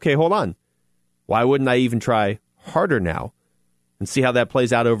like, well, okay, hold on. Why wouldn't I even try harder now and see how that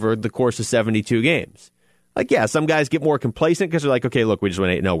plays out over the course of 72 games? Like, yeah, some guys get more complacent because they're like, okay, look, we just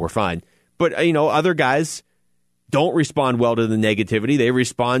went 8-0, we're fine. But, other guys don't respond well to the negativity. They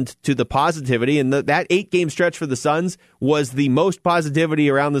respond to the positivity. And that 8-game stretch for the Suns was the most positivity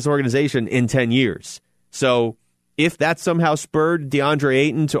around this organization in 10 years. So if that somehow spurred DeAndre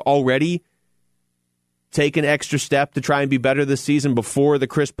Ayton to already take an extra step to try and be better this season before the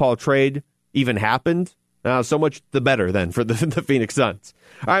Chris Paul trade even happened, so much the better then for the Phoenix Suns.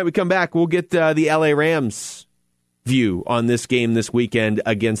 All right, we come back. We'll get the LA Rams view on this game this weekend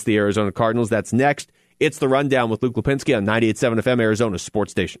against the Arizona Cardinals. That's next. It's The Rundown with Luke Lapinski on 98.7 FM, Arizona's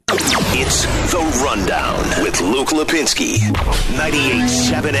sports station. It's The Rundown with Luke Lapinski.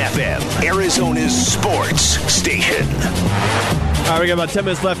 98.7 FM, Arizona's sports station. All right, we got about 10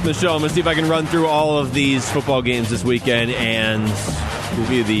 minutes left in the show. I'm going to see if I can run through all of these football games this weekend and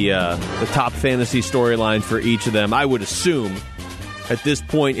give you the top fantasy storyline for each of them. I would assume at this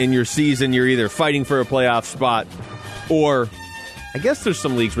point in your season, you're either fighting for a playoff spot or I guess there's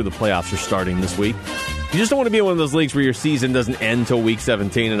some leagues where the playoffs are starting this week. You just don't want to be in one of those leagues where your season doesn't end till week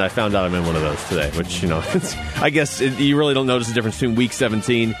 17, and I found out I'm in one of those today, which, I guess you really don't notice the difference between week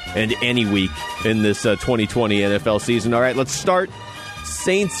 17 and any week in this 2020 NFL season. All right, let's start.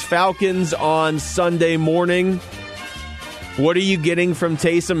 Saints-Falcons on Sunday morning. What are you getting from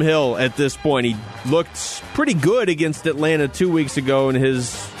Taysom Hill at this point? He looked pretty good against Atlanta 2 weeks ago in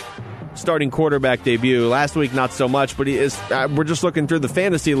his starting quarterback debut. Last week, not so much, but we're just looking through the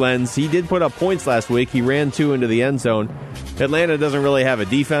fantasy lens. He did put up points last week. He ran 2 into the end zone. Atlanta doesn't really have a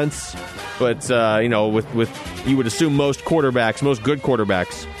defense, but, with you would assume most good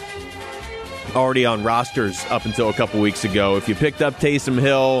quarterbacks already on rosters up until a couple weeks ago. If you picked up Taysom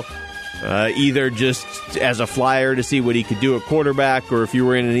Hill, either just as a flyer to see what he could do at quarterback, or if you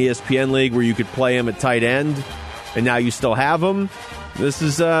were in an ESPN league where you could play him at tight end, and now you still have him, this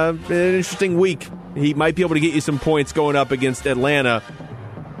is an interesting week. He might be able to get you some points going up against Atlanta,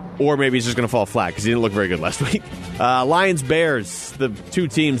 or maybe he's just going to fall flat because he didn't look very good last week. Lions-Bears, the two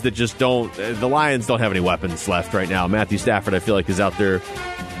teams that just don't... the Lions don't have any weapons left right now. Matthew Stafford, I feel like, is out there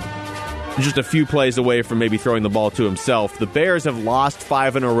just a few plays away from maybe throwing the ball to himself. The Bears have lost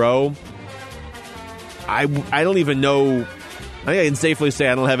 5 in a row. I don't even know... I think I can safely say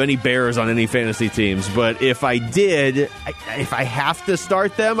I don't have any Bears on any fantasy teams, but if I did, if I have to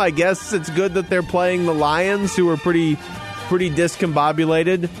start them, I guess it's good that they're playing the Lions, who are pretty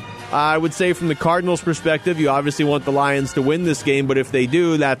discombobulated. I would say from the Cardinals' perspective, you obviously want the Lions to win this game, but if they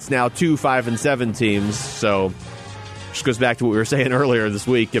do, that's now 2 5-7 teams, so just goes back to what we were saying earlier this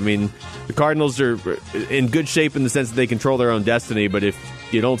week. I mean, the Cardinals are in good shape in the sense that they control their own destiny, but if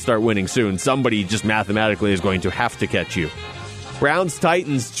you don't start winning soon, somebody just mathematically is going to have to catch you.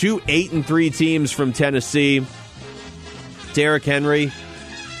 Browns-Titans, 2 8-3 teams from Tennessee. Derrick Henry,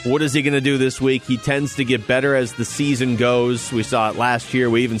 what is he going to do this week? He tends to get better as the season goes. We saw it last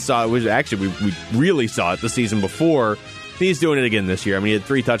year. We even saw it. We really saw it the season before. He's doing it again this year. I mean, he had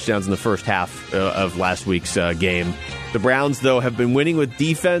 3 touchdowns in the first half of last week's game. The Browns, though, have been winning with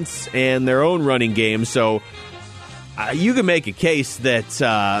defense and their own running game. So you can make a case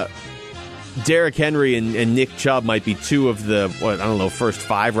that Derrick Henry and Nick Chubb might be 2 of the, first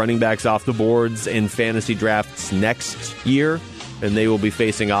 5 running backs off the boards in fantasy drafts next year, and they will be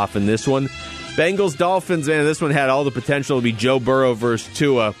facing off in this one. Bengals-Dolphins, man, this one had all the potential to be Joe Burrow versus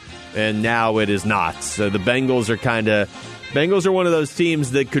Tua, and now it is not. So the Bengals are one of those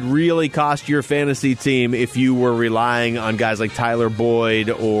teams that could really cost your fantasy team if you were relying on guys like Tyler Boyd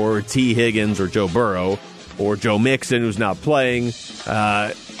or T. Higgins or Joe Burrow or Joe Mixon, who's not playing.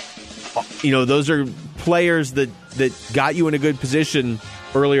 Those are players that that got you in a good position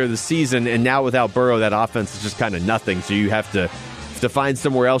earlier this season, and now without Burrow, that offense is just kind of nothing. So you have to find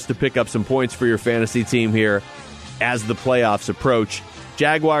somewhere else to pick up some points for your fantasy team here as the playoffs approach.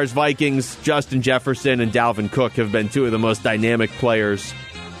 Jaguars, Vikings, Justin Jefferson and Dalvin Cook have been two of the most dynamic players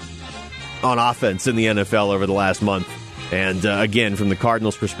on offense in the NFL over the last month. And again, from the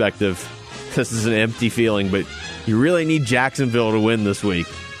Cardinals' perspective, this is an empty feeling, but you really need Jacksonville to win this week.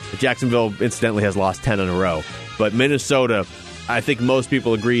 Jacksonville, incidentally, has lost 10 in a row. But Minnesota, I think most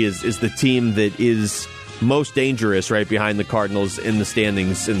people agree, is the team that is most dangerous right behind the Cardinals in the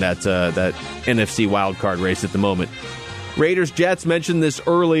standings in that NFC wildcard race at the moment. Raiders-Jets, mentioned this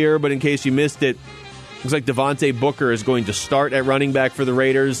earlier, but in case you missed it, looks like Devontae Booker is going to start at running back for the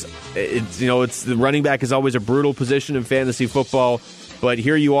Raiders. It's the running back is always a brutal position in fantasy football, but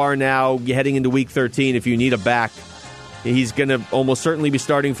here you are now heading into Week 13. If you need a back, he's going to almost certainly be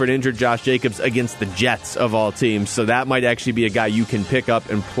starting for an injured Josh Jacobs against the Jets of all teams, so that might actually be a guy you can pick up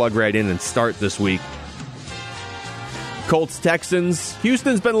and plug right in and start this week. Colts-Texans.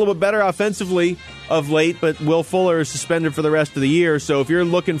 Houston's been a little bit better offensively of late, but Will Fuller is suspended for the rest of the year. So if you're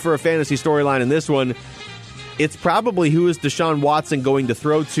looking for a fantasy storyline in this one, it's probably who is Deshaun Watson going to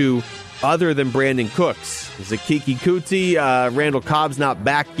throw to other than Brandon Cooks? Is it Kiki Kuti? Randall Cobb's not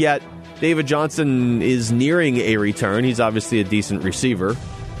back yet. David Johnson is nearing a return. He's obviously a decent receiver.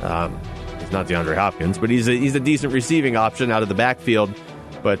 He's not DeAndre Hopkins, but he's a decent receiving option out of the backfield.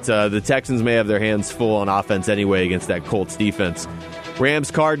 But the Texans may have their hands full on offense anyway against that Colts defense.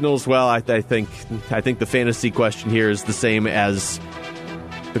 Rams-Cardinals, well, I think the fantasy question here is the same as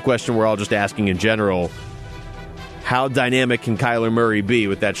the question we're all just asking in general. How dynamic can Kyler Murray be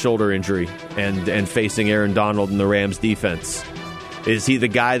with that shoulder injury and facing Aaron Donald and the Rams defense? Is he the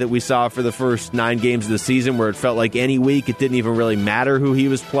guy that we saw for the first 9 games of the season where it felt like any week it didn't even really matter who he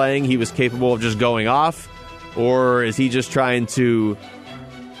was playing? He was capable of just going off? Or is he just trying to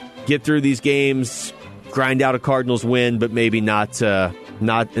get through these games, grind out a Cardinals win, but maybe not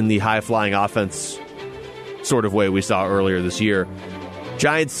in the high-flying offense sort of way we saw earlier this year?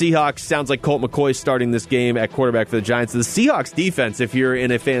 Giants-Seahawks, sounds like Colt McCoy starting this game at quarterback for the Giants. The Seahawks defense, if you're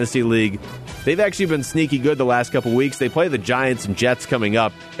in a fantasy league, they've actually been sneaky good the last couple weeks. They play the Giants and Jets coming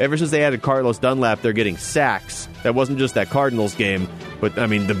up. Ever since they added Carlos Dunlap, they're getting sacks. That wasn't just that Cardinals game, but I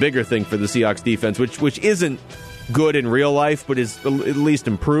mean the bigger thing for the Seahawks defense, which isn't good in real life, but is at least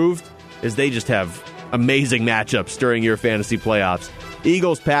improved, is they just have amazing matchups during your fantasy playoffs.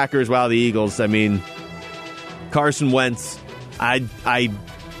 Eagles-Packers, wow, the Eagles, I mean, Carson Wentz, I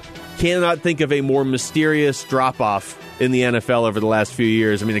cannot think of a more mysterious drop-off in the NFL over the last few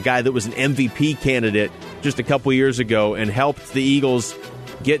years. I mean, a guy that was an MVP candidate just a couple years ago and helped the Eagles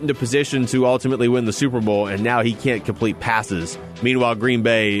get into position to ultimately win the Super Bowl, and now he can't complete passes. Meanwhile, Green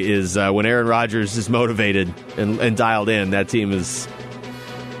Bay is, when Aaron Rodgers is motivated and dialed in, that team is,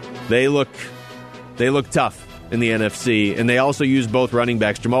 they look tough in the NFC, and they also use both running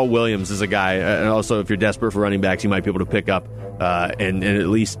backs. Jamal Williams is a guy, and also if you're desperate for running backs, you might be able to pick up and at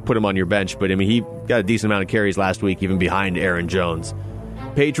least put him on your bench. But, I mean, he got a decent amount of carries last week, even behind Aaron Jones.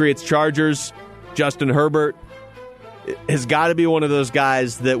 Patriots-Chargers, Justin Herbert has got to be one of those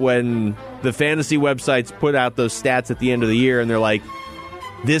guys that when the fantasy websites put out those stats at the end of the year and they're like,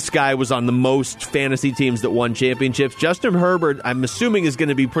 this guy was on the most fantasy teams that won championships, Justin Herbert, I'm assuming, is going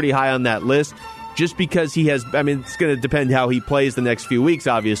to be pretty high on that list just because he has, I mean, it's going to depend how he plays the next few weeks,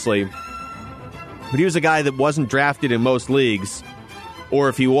 obviously. But he was a guy that wasn't drafted in most leagues, or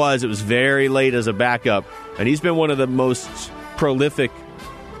if he was, it was very late as a backup. And he's been one of the most prolific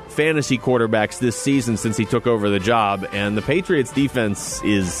fantasy quarterbacks this season since he took over the job. And the Patriots defense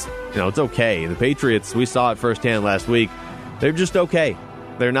is, it's okay. The Patriots, we saw it firsthand last week. They're just okay.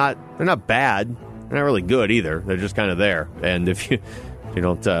 They're not bad. They're not really good either. They're just kind of there. And if you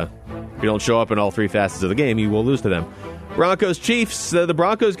don't show up in all 3 facets of the game, you will lose to them. Broncos-Chiefs. The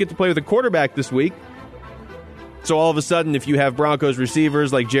Broncos get to play with a quarterback this week. So all of a sudden, if you have Broncos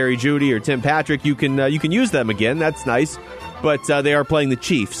receivers like Jerry Jeudy or Tim Patrick, you can use them again. That's nice. But they are playing the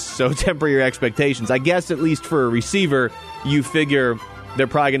Chiefs, so temper your expectations. I guess at least for a receiver, you figure they're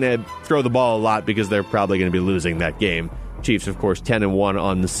probably going to throw the ball a lot because they're probably going to be losing that game. Chiefs, of course, 10-1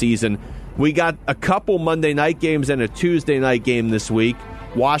 on the season. We got a couple Monday night games and a Tuesday night game this week.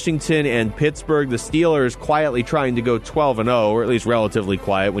 Washington and Pittsburgh. The Steelers quietly trying to go 12-0, or at least relatively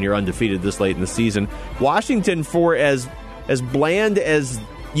quiet when you're undefeated this late in the season. Washington, for as bland as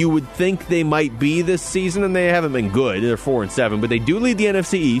you would think they might be this season, and they haven't been good. They're 4-7, but they do lead the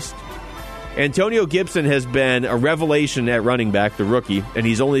NFC East. Antonio Gibson has been a revelation at running back, the rookie, and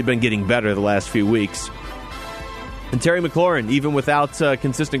he's only been getting better the last few weeks. And Terry McLaurin, even without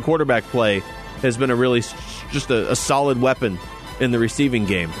consistent quarterback play, has been just a solid weapon in the receiving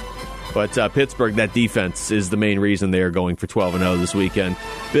game. But Pittsburgh, that defense is the main reason they are going for 12-0 this weekend.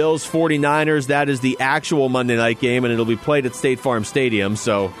 Bills 49ers, that is the actual Monday night game, and it'll be played at State Farm Stadium,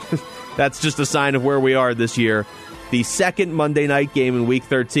 so that's just a sign of where we are this year. The second Monday night game in Week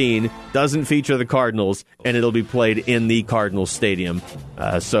 13 doesn't feature the Cardinals, and it'll be played in the Cardinals Stadium.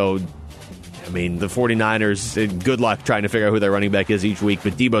 The 49ers, good luck trying to figure out who their running back is each week,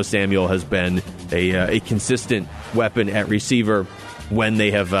 but Deebo Samuel has been a consistent weapon at receiver when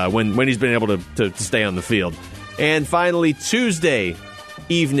they have when he's been able to stay on the field. And finally, Tuesday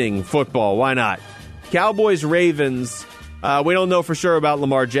evening football. Why not? Cowboys-Ravens. We don't know for sure about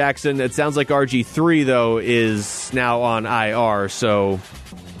Lamar Jackson. It sounds like RG3, though, is now on IR, so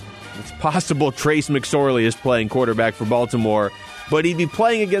it's possible Trace McSorley is playing quarterback for Baltimore, but he'd be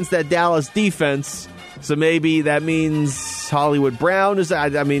playing against that Dallas defense, so maybe that means Hollywood Brown is...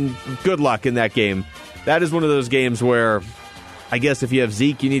 good luck in that game. That is one of those games where I guess if you have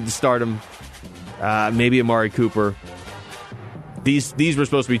Zeke, you need to start him. Maybe Amari Cooper. These were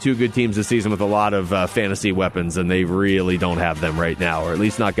supposed to be two good teams this season with a lot of fantasy weapons, and they really don't have them right now, or at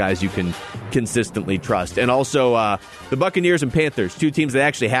least not guys you can consistently trust. And also, the Buccaneers and Panthers, two teams that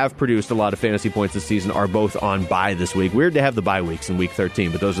actually have produced a lot of fantasy points this season, are both on bye this week. Weird to have the bye weeks in Week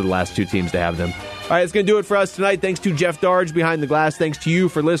 13, but those are the last two teams to have them. All right, that's going to do it for us tonight. Thanks to Jeff Darge behind the glass. Thanks to you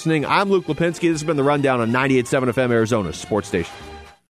for listening. I'm Luke Lapinski. This has been The Rundown on 98.7 FM, Arizona's sports station.